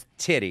 just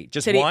titty.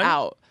 Just Titty one?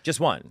 out. Just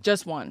one?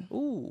 Just one.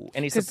 Ooh.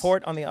 Any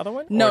support on the other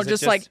one? Or No, is it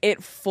just like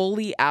it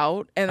fully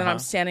out, and then I'm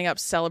standing up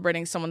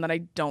celebrating someone that I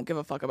don't give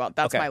a fuck about.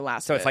 That's okay. my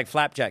last So bit. it's like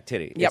flapjack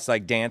titty. Yep. It's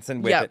like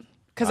dancing with yeah. it.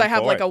 Because I'm I have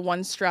for like it. a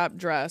one-strap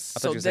dress. I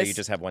thought so you were saying you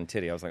just have one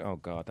titty. I was like, oh,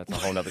 God, that's a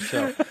whole nother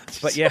show.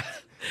 But yeah.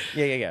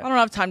 I don't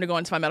have time to go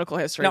into my medical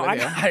history. No,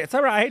 with you. it's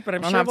all right, but I'm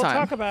don't sure have we'll time.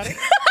 talk about it.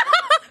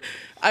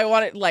 I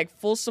want it like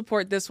full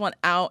support this one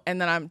out, and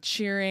then I'm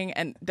cheering,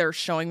 and they're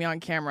showing me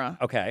on camera.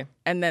 Okay.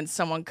 And then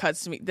someone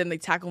cuts me. Then they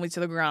tackle me to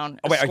the ground.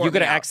 Oh, wait, are you escort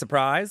going me to out. act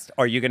surprised?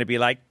 Or are you going to be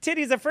like,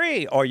 titties are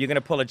free? Or are you going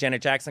to pull a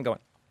Janet Jackson going,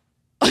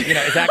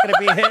 is that going to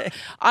be it?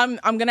 I'm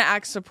gonna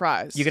act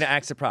surprised. You're going to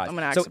act surprised. I'm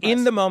gonna act so surprised.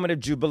 in the moment of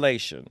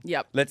jubilation,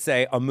 Yep. let's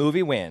say a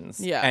movie wins,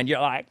 Yeah. and you're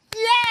like,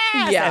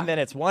 yes! Yeah. And then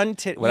it's one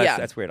titty. Well, Yeah.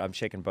 that's weird. I'm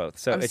shaking both.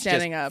 So I'm it's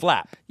standing just up.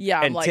 flap Yeah,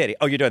 I'm and like titty.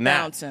 Oh, you're doing that?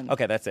 bouncing.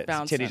 Okay, that's it.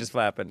 Bouncing. Titty just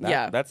flapping.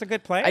 Yeah. That's a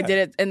good plan. I did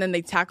it, and then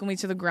they tackle me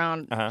to the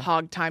ground, Uh-huh.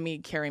 hog tie me,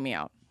 carry me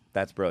out.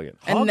 That's brilliant.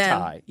 And Hog then-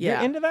 tie. yeah.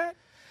 You're into that?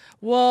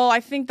 Well, I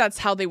think that's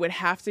how they would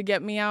have to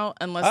get me out,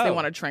 unless they Oh.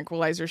 want to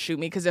tranquilize or shoot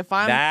me. Because if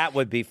I'm That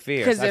would be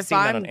fierce. Because I've if seen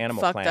that I'm on Animal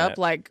fucked Planet. up,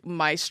 like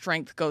my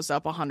strength goes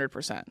up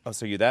 100%. Oh,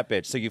 so you're that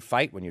bitch. So you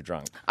fight when you're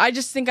drunk. I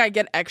just think I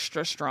get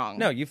extra strong.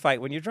 No, you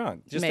fight when you're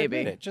drunk. Just Maybe.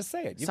 admit it. Just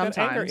say it. You've got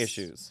anger Sometimes.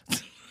 issues.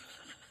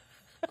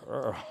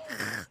 Girl.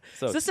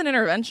 So, Is this an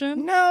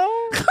intervention?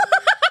 no.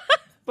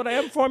 But I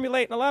am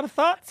formulating a lot of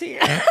thoughts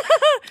here.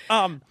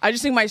 I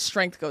just think my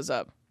strength goes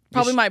up.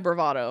 Probably my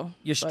bravado.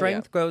 Your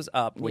strength goes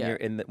up when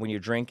you're when you're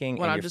drinking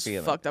when and I'm you're just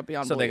feeling. fucked up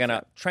beyond So they're belief,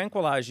 gonna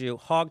tranquilize you,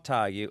 hog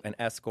tie you, and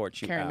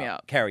escort you Carry me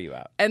out. Carry you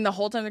out. And the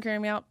whole time they're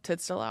carrying me out,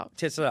 tits still out.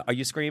 Tits are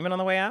you screaming on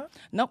the way out?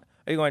 Nope.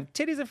 Are you going,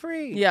 titties are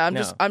free? Yeah, I'm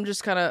No.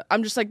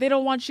 just like, they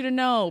don't want you to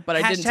know, but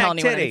I didn't tell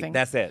anyone titty. anything.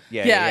 That's it.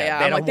 Yeah. Yeah.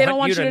 I'm like, they don't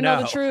want you to know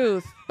the know.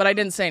 truth, but I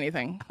didn't say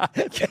anything.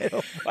 They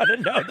don't want to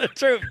know the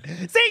truth.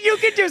 See, you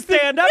could just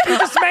stand up. You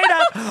just made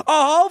up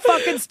a whole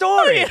fucking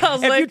story. Yeah, I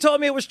was if like- you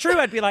told me it was true,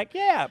 I'd be like,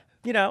 yeah,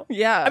 Yeah.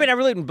 I mean, I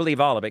really didn't believe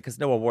all of it because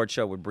no award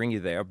show would bring you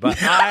there. But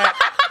I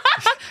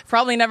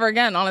Probably never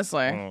again,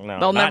 honestly. no,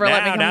 They'll not never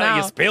let me now, come now that now.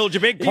 you spilled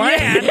your big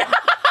plan.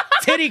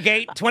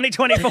 Tittygate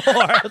 2024.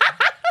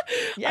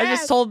 I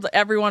just told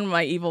everyone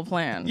my evil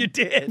plan. You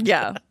did.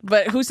 Yeah,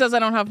 but who says I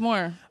don't have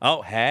more?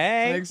 Oh,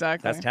 hey.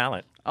 Exactly. That's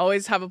talent.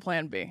 Always have a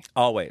plan B.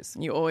 Always.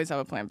 You always have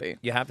a plan B.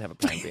 You have to have a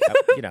plan B.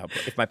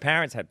 If my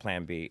parents had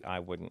plan B, I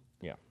wouldn't,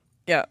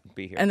 Yeah.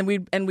 be here. And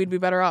we'd be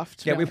better off.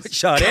 To be we honest. would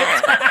shut it.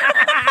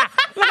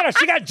 Look at her.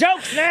 She got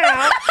jokes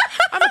now.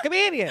 I'm a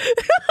comedian.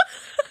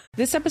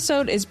 This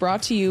episode is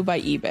brought to you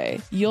by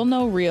eBay. You'll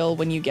know real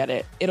when you get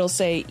it. It'll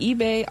say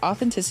eBay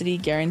Authenticity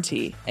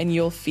Guarantee, and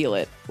you'll feel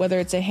it. Whether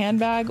it's a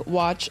handbag,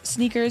 watch,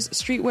 sneakers,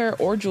 streetwear,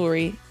 or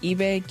jewelry,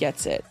 eBay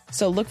gets it.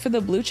 So look for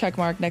the blue check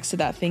mark next to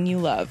that thing you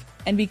love,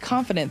 and be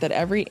confident that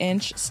every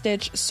inch,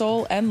 stitch,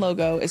 sole, and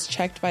logo is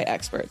checked by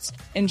experts.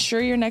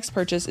 Ensure your next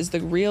purchase is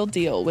the real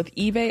deal with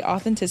eBay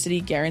Authenticity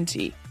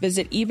Guarantee.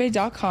 Visit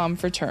ebay.com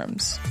for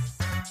terms.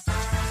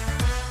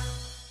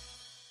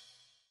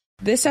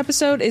 This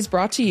episode is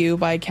brought to you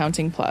by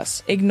Accounting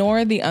Plus.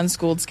 Ignore the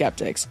unschooled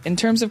skeptics. In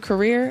terms of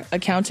career,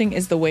 accounting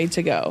is the way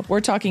to go.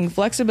 We're talking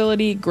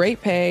flexibility, great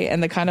pay,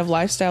 and the kind of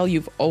lifestyle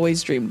you've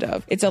always dreamed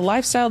of. It's a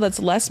lifestyle that's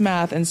less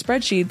math and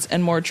spreadsheets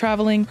and more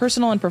traveling,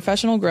 personal and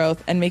professional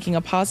growth, and making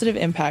a positive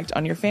impact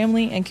on your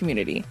family and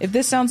community. If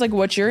this sounds like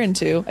what you're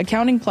into,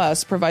 Accounting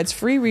Plus provides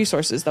free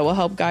resources that will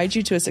help guide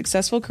you to a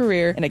successful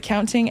career in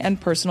accounting and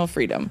personal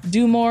freedom.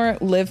 Do more,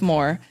 live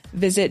more.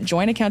 Visit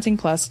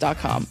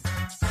joinaccountingplus.com.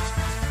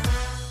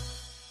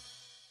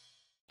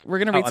 We're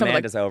going to read some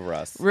Amanda's of the, over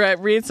us.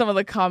 read some of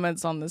the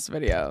comments on this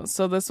video.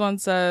 So this one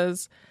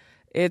says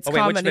it's Oh, wait,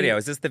 comedy which video?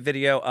 Is this the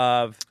video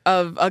of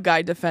a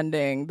guy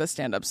defending the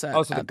stand-up set.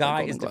 Oh, so the at guy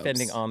Golden is Globes.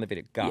 defending on the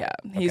video. Got Yeah,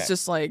 it. he's Okay.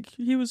 just like,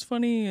 he was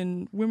funny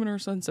and women are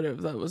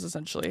sensitive. That was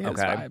essentially his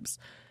Okay. vibes.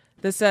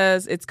 This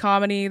says it's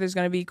comedy. There's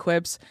going to be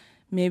quips.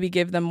 Maybe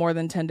give them more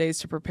than 10 days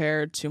to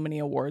prepare. Too many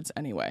awards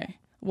anyway.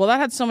 Well,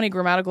 that had so many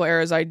grammatical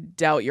errors. I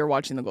doubt you're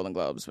watching the Golden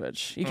Globes,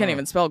 which you can't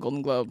even spell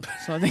Golden Globe.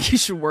 So I think you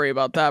should worry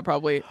about that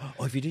probably.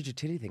 Oh, if you did your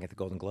titty thing at the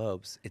Golden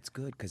Globes, it's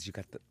good because you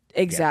got the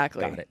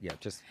Exactly. Yeah, got it. Yeah,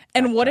 just.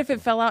 And what if backtracking.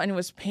 it fell out and it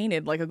was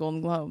painted like a Golden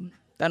Globe?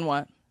 Then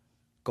what?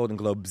 Golden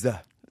Globes?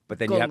 But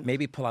then you Golden- have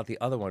maybe pull out the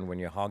other one when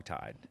you're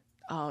hogtied.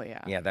 Oh, yeah.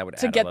 Yeah, that would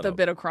to add a get the little-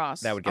 bit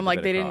across. that would get I'm the like,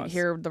 bit they across. didn't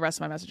hear the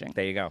rest of my messaging.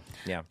 There you go.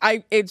 Yeah.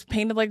 It's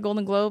painted like a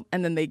Golden Globe,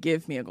 and then they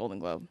give me a Golden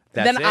Globe.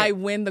 That's then it. I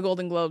win the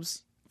Golden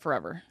Globes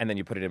forever. And then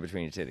you put it in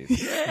between your titties.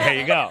 There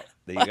you go.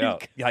 There you go.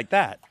 Like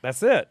that.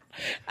 That's it.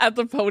 At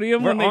the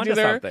podium We're when they onto do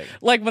their something.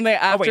 like when they Oh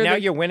after wait, now they-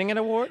 you're winning an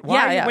award? Why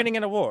Yeah, are you yeah. winning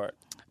an award?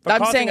 For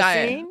I'm causing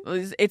saying a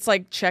scene? it's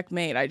like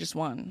checkmate. I just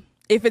won.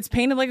 If it's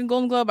painted like a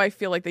Golden Globe, I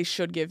feel like they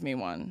should give me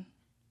one.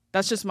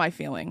 That's just my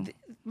feeling.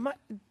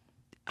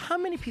 How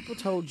many people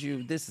told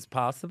you this is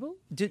possible?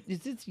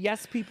 Is it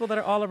yes people that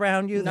are all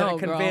around you that No, are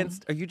girl.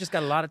 convinced? Or you just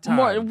got a lot of time?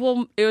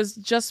 Well, it was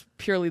just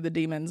purely the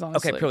demons,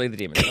 honestly. Okay, purely the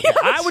demons. Okay.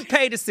 I would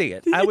pay to see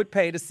it. I would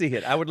pay to see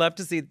it. I would love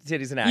to see the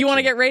titties in action. You want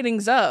to get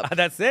ratings up?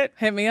 That's it.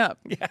 Hit me up.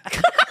 Yeah.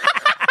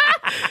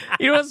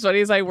 You know what's funny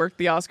is I worked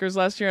the Oscars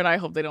last year, and I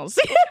hope they don't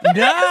see it.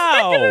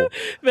 No.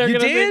 They're You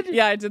gonna did?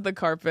 Yeah, I did the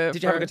carpet.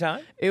 Did you have a good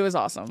time? It was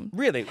awesome.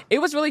 Really? It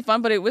was really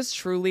fun, but it was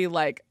truly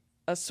like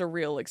a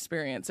surreal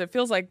experience. It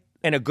feels like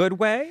In a good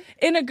way?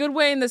 in a good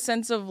way, in the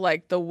sense of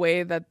like the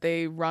way that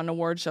they run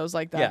award shows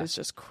like that is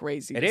Yeah. just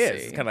crazy. It to is. see.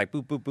 It's kind of like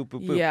boop, boop, boop,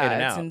 boop, boop, Yeah, in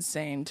and it's out.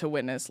 insane to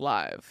witness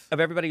live.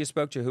 Of everybody you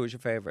spoke to, who was your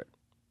favorite?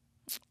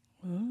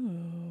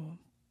 Ooh.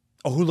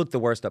 Oh, who looked the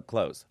worst up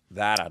close?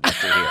 That I'd love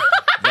to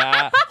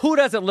hear. Who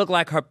doesn't look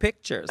like her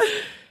pictures?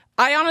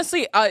 I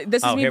honestly,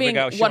 this is Oh, me here being we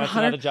go. She wants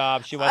another 100%.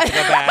 job. She wants to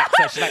go back.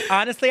 So she's like,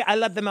 honestly, I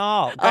love them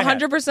all. Go ahead.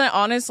 100%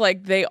 honest,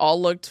 like they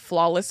all looked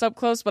flawless up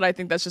close, but I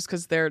think that's just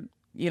because they're,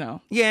 you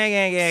know,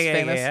 Yeah.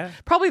 famous.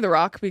 Probably The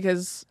Rock,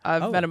 because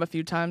I've met him a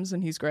few times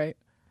and he's great.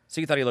 So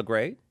you thought he looked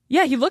great?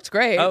 Yeah, he looked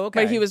great. Oh,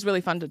 okay. But he was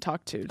really fun to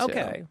talk to, too.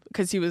 Okay.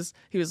 Because he was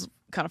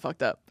kind of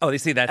fucked up. Oh, you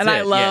see, that's And it.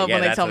 I love Yeah,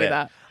 when they that's tell me it.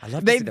 that. I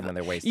love to see them when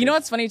they're wasted. You know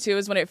what's funny too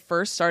is when it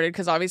first started,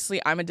 because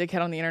obviously I'm a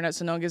dickhead on the internet,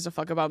 so no one gives a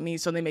fuck about me.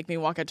 So they make me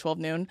walk at 12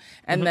 noon,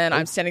 and then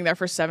I'm standing there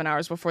for 7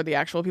 hours before the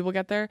actual people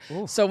get there.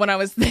 So when I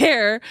was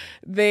there,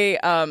 they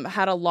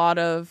had a lot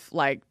of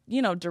like,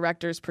 you know,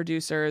 directors,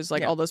 producers,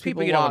 like Yeah, all those people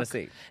people you don't wanna walk.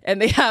 see. And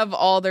they have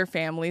all their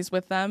families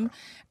with them.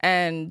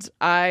 And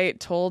I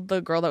told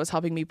the girl that was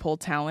helping me pull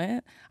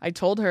talent, I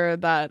told her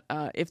that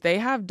if they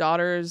have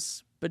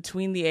daughters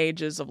between the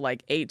ages of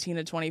like 18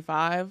 to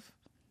 25,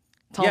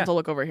 Tell them to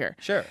look over here.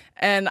 Sure.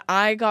 And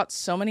I got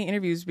so many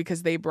interviews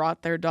because they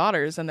brought their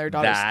daughters, and their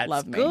daughters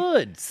love me. That's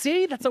good.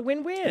 See, that's a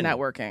win-win.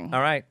 Networking.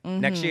 All right.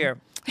 Next year.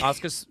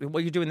 Oscars, what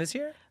are you doing this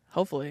year?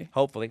 Hopefully.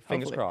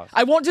 Fingers crossed.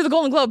 I won't do the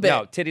Golden Globe bit.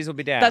 No, titties will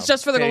be down. That's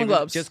just for the Golden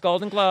Globes. Just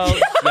Golden Globes.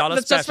 Y'all are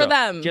That's just for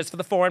them. Just for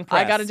the foreign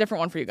press. I got a different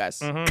one for you guys.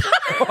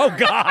 Oh,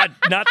 God.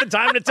 Not the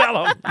time to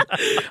tell them.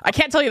 I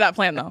can't tell you that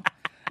plan, though.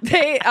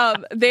 They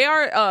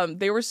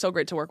were so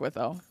great to work with,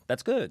 though.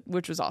 That's good.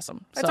 Which was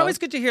awesome. It's always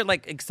good to hear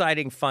like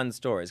exciting, fun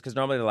stories because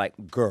normally they're like,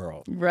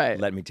 "Girl, right?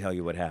 Let me tell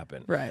you what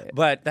happened." Right.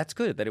 But that's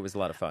good that it was a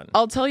lot of fun.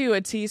 I'll tell you a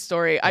tea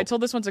story. I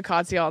told this one to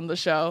Katya on the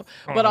show,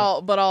 but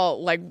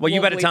I'll like. Well, you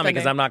better tell me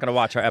because I'm not going to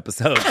watch our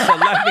episode. So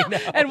let me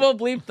know. And we'll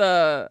bleep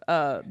the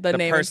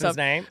name person's and stuff.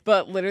 name.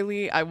 But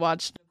literally, I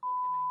watched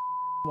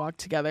walk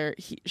together.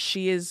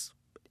 She is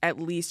at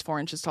least 4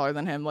 inches taller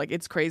than him. Like,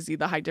 it's crazy.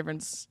 The height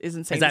difference is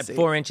insane. Is that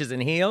 4 inches in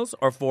heels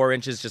or 4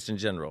 inches just in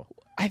general?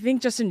 I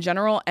think just in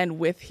general, and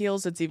with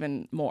heels, it's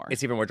even more.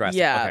 It's even more drastic.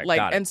 Yeah, okay,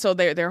 got it. And so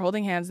they're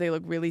holding hands. They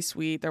look really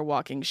sweet. They're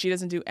walking. She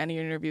doesn't do any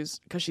interviews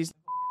because she's.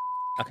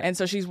 Okay. And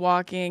so she's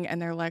walking,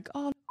 and they're like,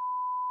 "Oh,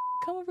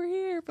 come over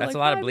here." That's like a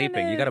lot of 5 bleeping.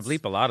 minutes. You got to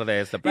bleep a lot of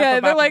this.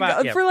 They're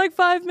like for like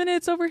 5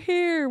 minutes over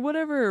here,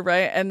 whatever,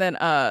 right? And then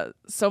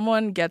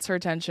someone gets her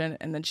attention,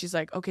 and then she's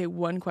like, "Okay,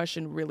 one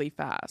question really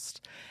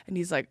fast." And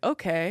he's like,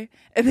 "Okay."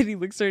 And then he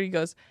looks at her and he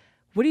goes,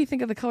 "What do you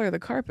think of the color of the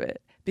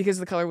carpet?" Because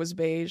the color was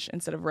beige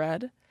instead of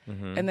red.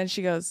 Mm-hmm. And then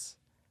she goes,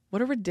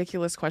 "What a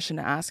ridiculous question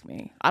to ask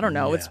me. I don't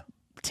know. Yeah. It's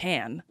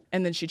tan."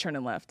 And then she turned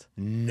and left.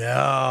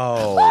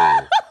 No.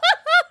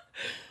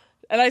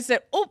 And I said,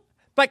 "Oh."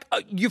 Like,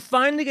 you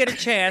finally get a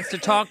chance to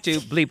talk to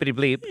bleepity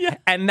bleep,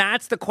 and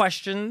that's the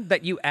question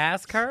that you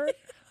ask her?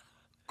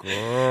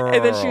 Girl.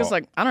 And then she was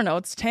like, "I don't know,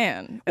 it's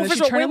tan." And then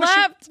she turned and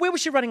left. Where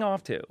was she running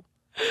off to?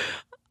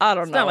 I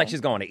don't know. It's not like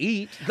she's going to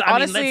eat.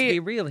 Honestly, let's be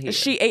real here.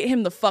 She ate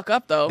him the fuck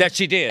up, though. That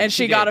she did. And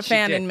she got a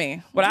fan in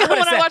me. When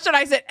I watched it,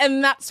 I said,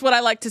 "And that's what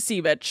I like to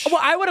see, bitch." Well,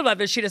 I would have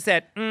loved it. She'd have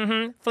said,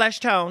 flesh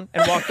tone,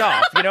 and walked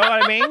off. You know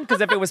what I mean? Because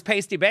if it was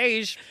pasty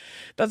beige.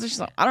 That's what she's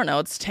like, "I don't know,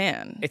 it's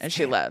tan." And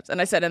she left.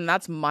 And I said, "And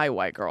that's my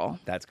white girl."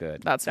 That's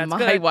good. That's my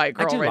good. white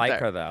girl. I do right like there.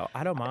 her, though.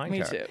 I don't mind Me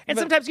her. too. And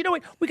sometimes, you know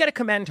what? We got to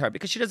commend her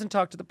because she doesn't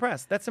talk to the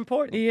press. That's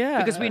important. Yeah.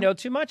 Because we know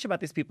too much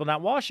about these people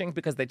not washing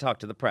because they talk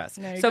to the press.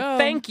 There you so go.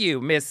 Thank you,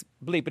 Miss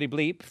Bleepity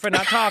Bleep, for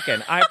not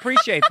talking. I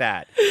appreciate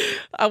that.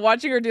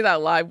 Watching her do that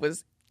live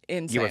was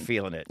insane. You were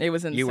feeling it. It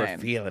was insane. You were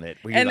feeling it.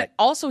 Were you and like,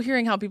 also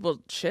hearing how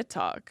people shit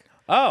talk.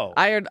 oh.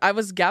 I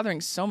was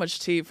gathering so much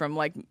tea from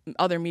like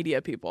other media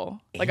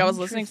people. Like I was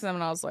listening to them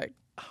and I was like,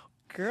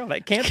 Girl,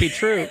 that can't be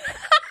true.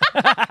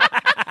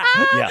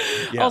 Yeah.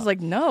 I was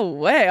like, no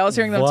way. I was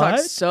hearing them talk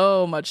What?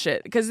 so much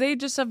shit because they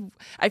just have.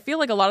 I feel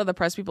like a lot of the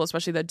press people,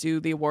 especially that do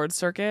the awards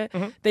circuit,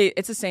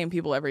 it's the same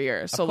people every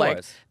year. So like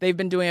course. they've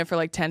been doing it for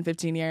like 10,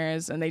 15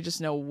 years, and they just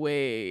know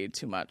way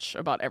too much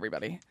about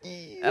everybody.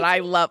 And I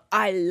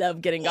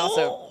love getting gossip.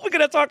 Oh, we're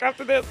gonna talk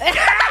after this.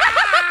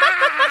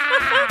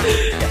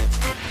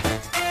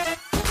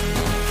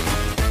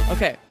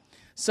 Okay,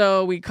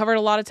 so we covered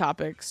a lot of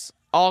topics.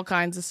 All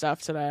kinds of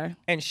stuff today.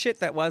 And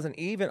shit that wasn't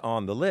even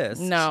on the list.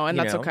 No, and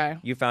you that's know. okay.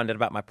 You found out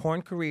about my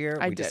porn career.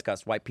 I We did.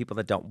 discussed white people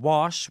that don't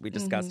wash. We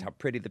discussed how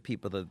pretty the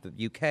people of the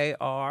UK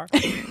are.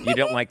 You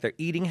don't like their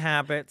eating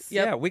habits.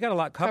 Yep. Yeah, we got a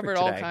lot covered Covered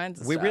all today.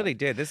 kinds of We stuff. really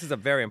did. This is a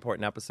very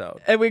important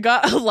episode. And we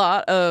got a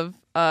lot of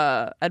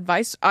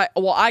advice. I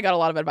got a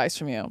lot of advice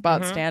from you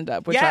about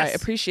stand-up, which I Yes.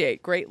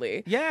 appreciate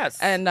greatly. Yes.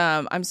 And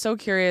I'm so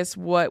curious,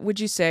 what would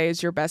you say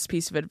is your best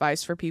piece of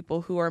advice for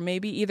people who are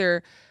maybe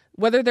either,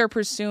 whether they're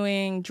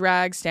pursuing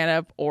drag,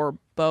 stand-up, or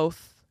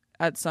both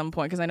at some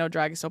point, because I know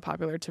drag is so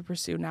popular to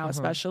pursue now,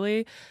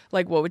 especially.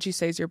 Like, what would you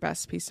say is your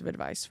best piece of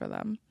advice for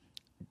them?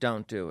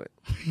 Don't do it.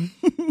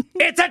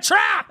 It's a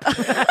trap.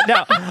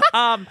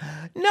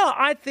 No,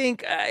 I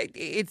think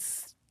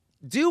it's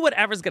do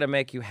whatever's going to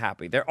make you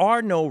happy. There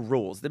are no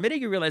rules. The minute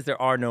you realize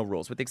there are no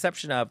rules, with the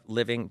exception of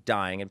living,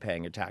 dying, and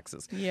paying your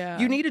taxes, Yeah.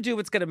 you need to do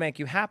what's going to make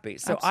you happy.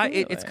 So it's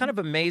Absolutely. kind of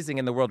amazing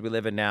in the world we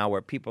live in now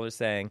where people are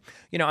saying,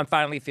 you know, I'm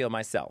finally feel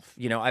myself.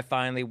 You know, I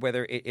finally,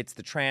 whether it's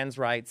the trans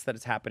rights that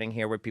is happening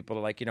here where people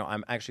are like, you know,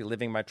 I'm actually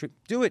living my truth.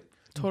 Do it.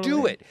 Do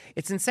Totally. it.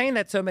 It's insane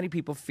that so many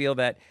people feel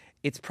that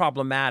it's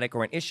problematic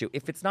or an issue.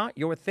 If it's not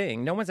your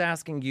thing, no one's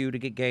asking you to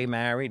get gay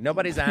married.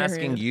 Nobody's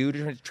asking you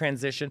to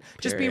transition.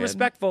 Just be Period.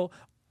 respectful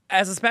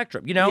as a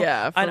spectrum, you know?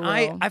 Yeah, for and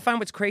real. I find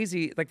what's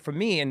crazy, like for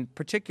me in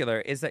particular,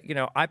 is that, you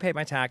know, I pay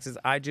my taxes,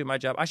 I do my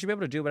job. I should be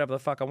able to do whatever the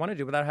fuck I want to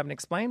do without having to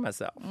explain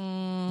myself.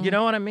 You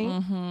know what I mean?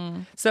 Mm-hmm.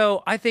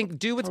 So I think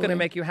do what's going to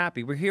make you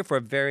happy. We're here for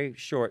a very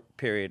short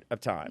period of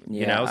time,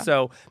 you know? Yeah.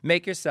 So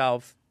make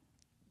yourself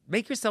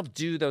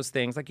do those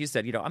things. Like you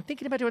said, you know, I'm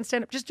thinking about doing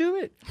stand-up. Just do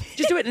it.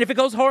 Just do it. And if it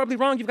goes horribly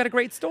wrong, you've got a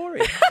great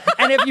story.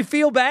 And if you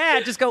feel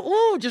bad, just go,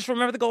 ooh, just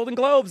remember the Golden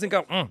Globes and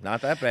go,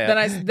 not that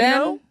bad.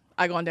 Then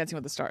I go on Dancing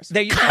with the Stars.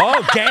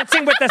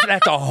 Dancing with us,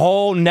 that's a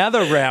whole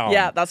nother realm.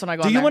 Yeah, that's when I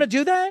go Do on you there. want to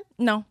do that?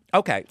 No.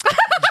 Okay.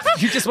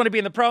 You just want to be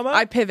in the promo?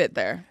 I pivot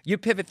there. You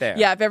pivot there.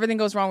 Yeah, if everything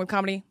goes wrong with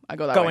comedy, I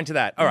go that Go way. into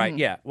that. All right,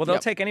 yeah. Well, they'll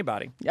Yep. take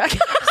anybody. Yeah.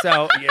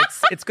 So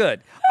it's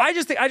good. I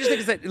just think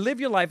it's that live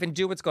your life and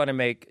do what's going to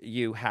make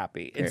you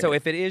happy. And so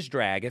if it is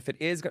drag, if it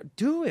is,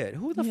 do it.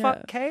 Who the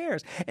fuck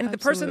cares? And the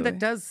person that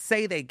does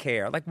say they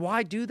care, like,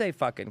 why do they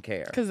fucking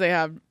care? Because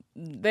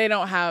they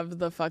don't have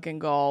the fucking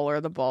gall or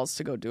the balls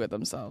to go do it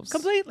themselves.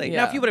 Completely.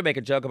 Yeah. Now, if you want to make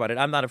a joke about it,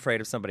 I'm not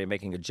afraid of somebody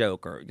making a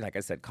joke or, like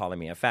I said, calling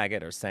me a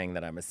faggot or saying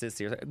that I'm a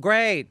sissy.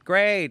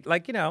 Great.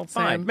 Like,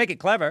 fine. Make it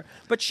clever.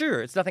 But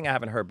sure, it's nothing I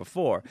haven't heard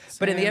before.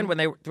 But in the end, when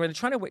they're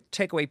trying to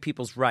take away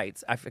people's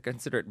rights, I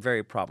consider it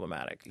very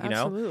problematic, you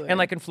know? Absolutely. And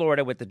like in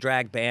Florida with the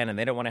drag ban, and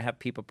they don't want to have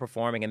people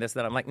performing and this,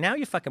 that. I'm like, now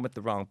you're fucking with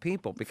the wrong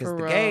people because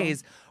the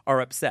gays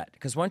are upset.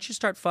 Because once you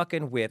start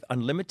fucking with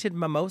unlimited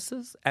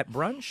mimosas at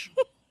brunch...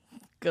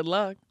 Good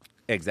luck.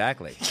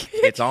 Exactly.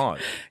 It's on.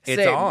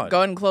 It's on. Go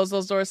ahead and close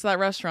those doors to that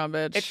restaurant,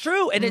 bitch. It's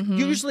true. And it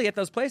usually at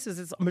those places,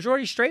 it's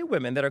majority straight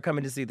women that are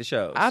coming to see the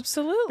shows.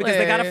 Absolutely. Because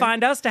they got to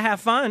find us to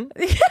have fun.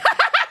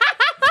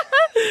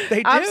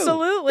 They do.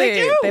 Absolutely.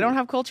 They do. They don't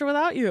have culture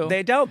without you.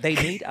 They don't. They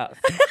need us.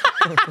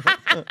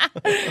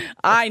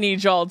 I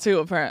need y'all too,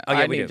 apparently. Oh,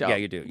 yeah, I we need do. y'all. Yeah,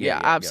 you do. Yeah,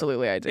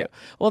 absolutely, I do. Yeah.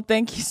 Well,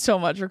 thank you so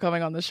much for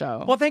coming on the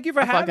show. Well, thank you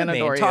for having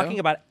me and talking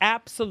about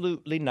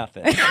absolutely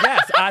nothing.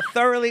 Yes, I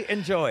thoroughly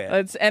enjoy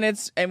it.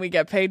 And we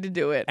get paid to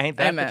do it. Ain't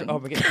that? Amen. Oh,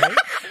 we're getting paid?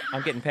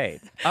 I'm getting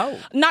paid. Oh.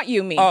 Not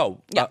you, me.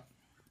 Oh. Yeah.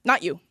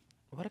 Not you.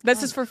 What a cunt.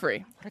 This is for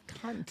free. What a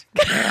cunt.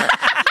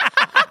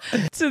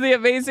 To the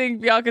amazing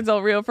Bianca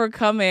Del Rio for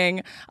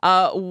coming.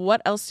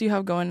 What else do you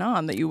have going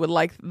on that you would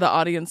like the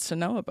audience to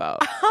know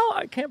about? Oh,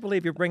 I can't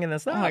believe you're bringing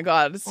this up. Oh my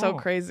God, it's so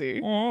crazy.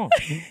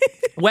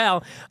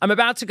 Well, I'm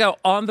about to go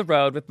on the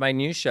road with my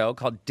new show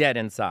called Dead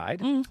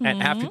Inside.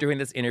 And after doing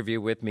this interview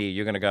with me,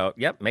 you're going to go,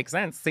 yep, makes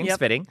sense. Seems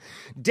fitting.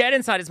 Dead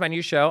Inside is my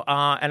new show.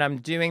 And I'm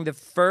doing the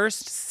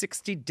first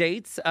 60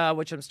 dates,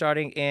 which I'm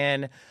starting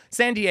in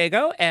San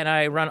Diego. And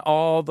I run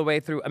all the way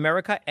through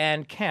America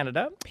and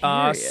Canada.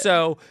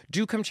 So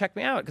do come check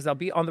me out because I'll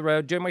be on the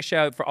road doing my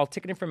show. For all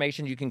ticket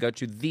information, you can go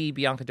to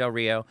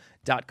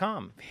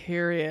thebiancadelrio.com.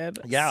 Period.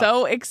 Yeah.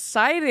 So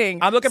exciting.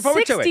 I'm looking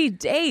forward to it. 60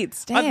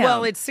 dates. Damn.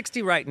 Well, it's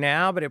 60 right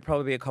now, but it'll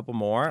probably be a couple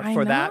more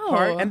for that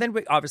part. And then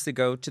we obviously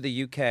go to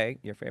the UK,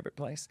 your favorite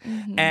place,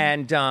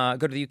 and go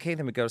to the UK.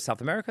 Then we go to South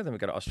America. Then we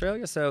go to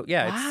Australia. So,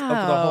 yeah, it's over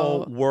the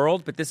whole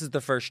world, but this is the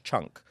first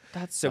chunk.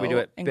 That's we do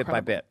it bit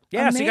by bit.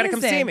 Yeah, Amazing. so you got to come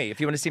see me. If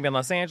you want to see me in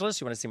Los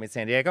Angeles, you want to see me in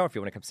San Diego, or if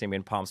you want to come see me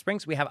in Palm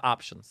Springs, we have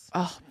options.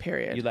 Oh,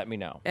 period. You let me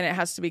know. And it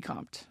has to be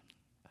comped.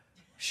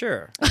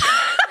 Sure.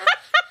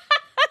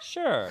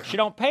 Sure. She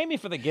don't pay me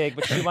for the gig,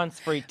 but she wants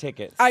free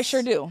tickets. I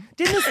sure do.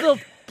 Didn't this little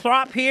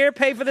prop here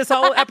pay for this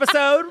whole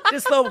episode?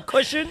 This little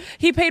cushion?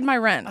 He paid my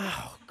rent.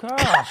 Oh,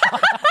 gosh.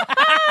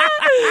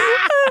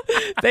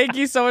 Thank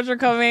you so much for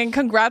coming.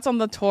 Congrats on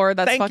the tour.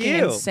 That's Thank fucking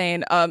you.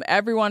 insane.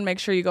 Everyone, make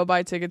sure you go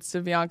buy tickets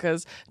to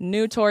Bianca's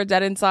new tour,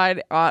 Dead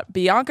Inside, at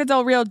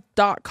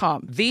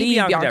BiancaDelRio.com. The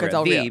Bianca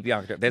Del Rio. The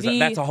Bianca. The-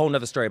 That's a whole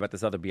nother story about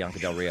this other Bianca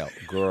Del Rio.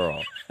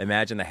 Girl,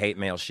 imagine the hate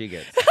mail she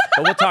gets.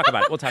 But we'll talk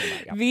about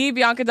it. Yeah.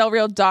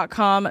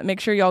 TheBiancaDelRio.com.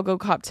 Make sure y'all go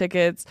cop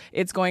tickets.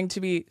 It's going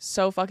to be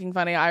so fucking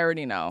funny. I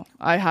already know.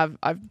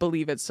 I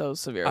believe it so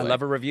severely. I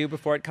love a review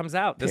before it comes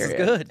out. This Period.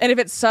 is good. And if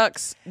it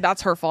sucks,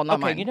 that's her fault, not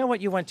Okay, mine. you know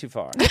what? You went too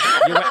far.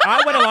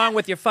 I went along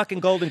with your fucking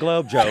Golden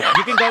Globe joke.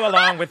 You can go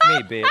along with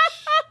me, bitch.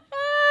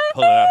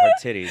 Pulling out her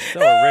titties. So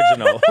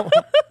original.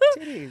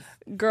 Titties.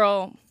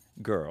 Girl,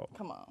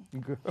 Come on.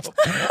 Girl.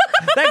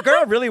 That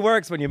girl really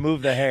works when you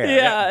move the hair.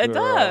 Yeah, it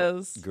Girl.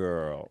 does.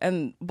 Girl.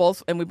 And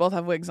we both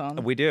have wigs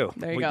on. We do.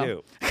 There you we go.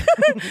 do.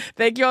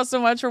 Thank you all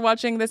so much for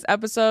watching this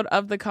episode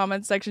of the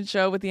Comment Section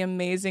Show with the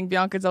amazing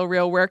Bianca Del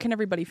Rio. Where can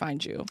everybody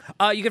find you?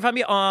 You can find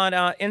me on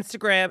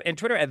Instagram and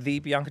Twitter at the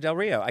Bianca Del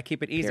Rio. I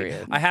keep it easy.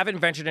 Period. I haven't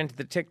ventured into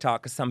the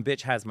TikTok because some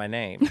bitch has my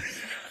name.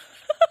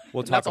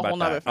 We'll talk That's a about whole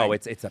that. nother thing. Oh,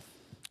 it's a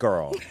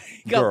girl.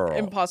 Girl.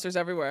 Imposters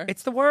everywhere.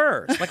 It's the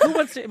worst. Like who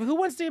wants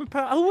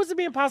to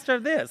be imposter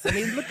of this? I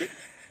mean, look at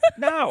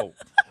no.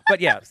 But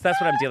yeah, so that's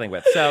what I'm dealing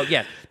with. So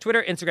yeah,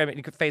 Twitter, Instagram,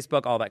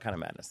 Facebook, all that kind of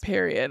madness.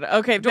 Period.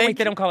 Okay, They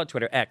don't call it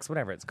Twitter, X,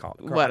 whatever it's called.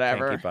 Girl, I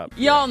whatever. can't keep up.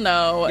 Y'all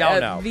know. Y'all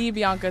know. The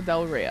Bianca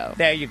Del Rio.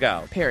 There you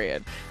go.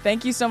 Period.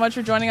 Thank you so much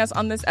for joining us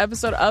on this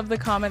episode of The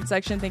Comment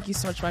Section. Thank you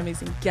so much to my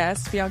amazing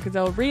guest, Bianca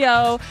Del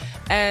Rio.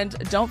 And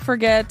don't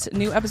forget,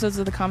 new episodes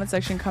of The Comment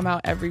Section come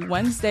out every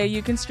Wednesday.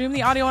 You can stream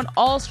the audio on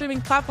all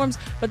streaming platforms,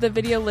 but the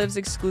video lives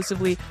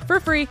exclusively for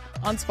free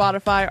on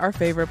Spotify, our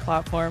favorite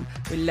platform.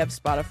 We love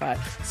Spotify.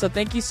 So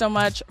thank you so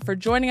much for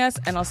joining us,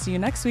 and I'll see you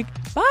next week.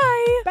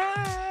 Bye.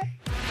 Bye.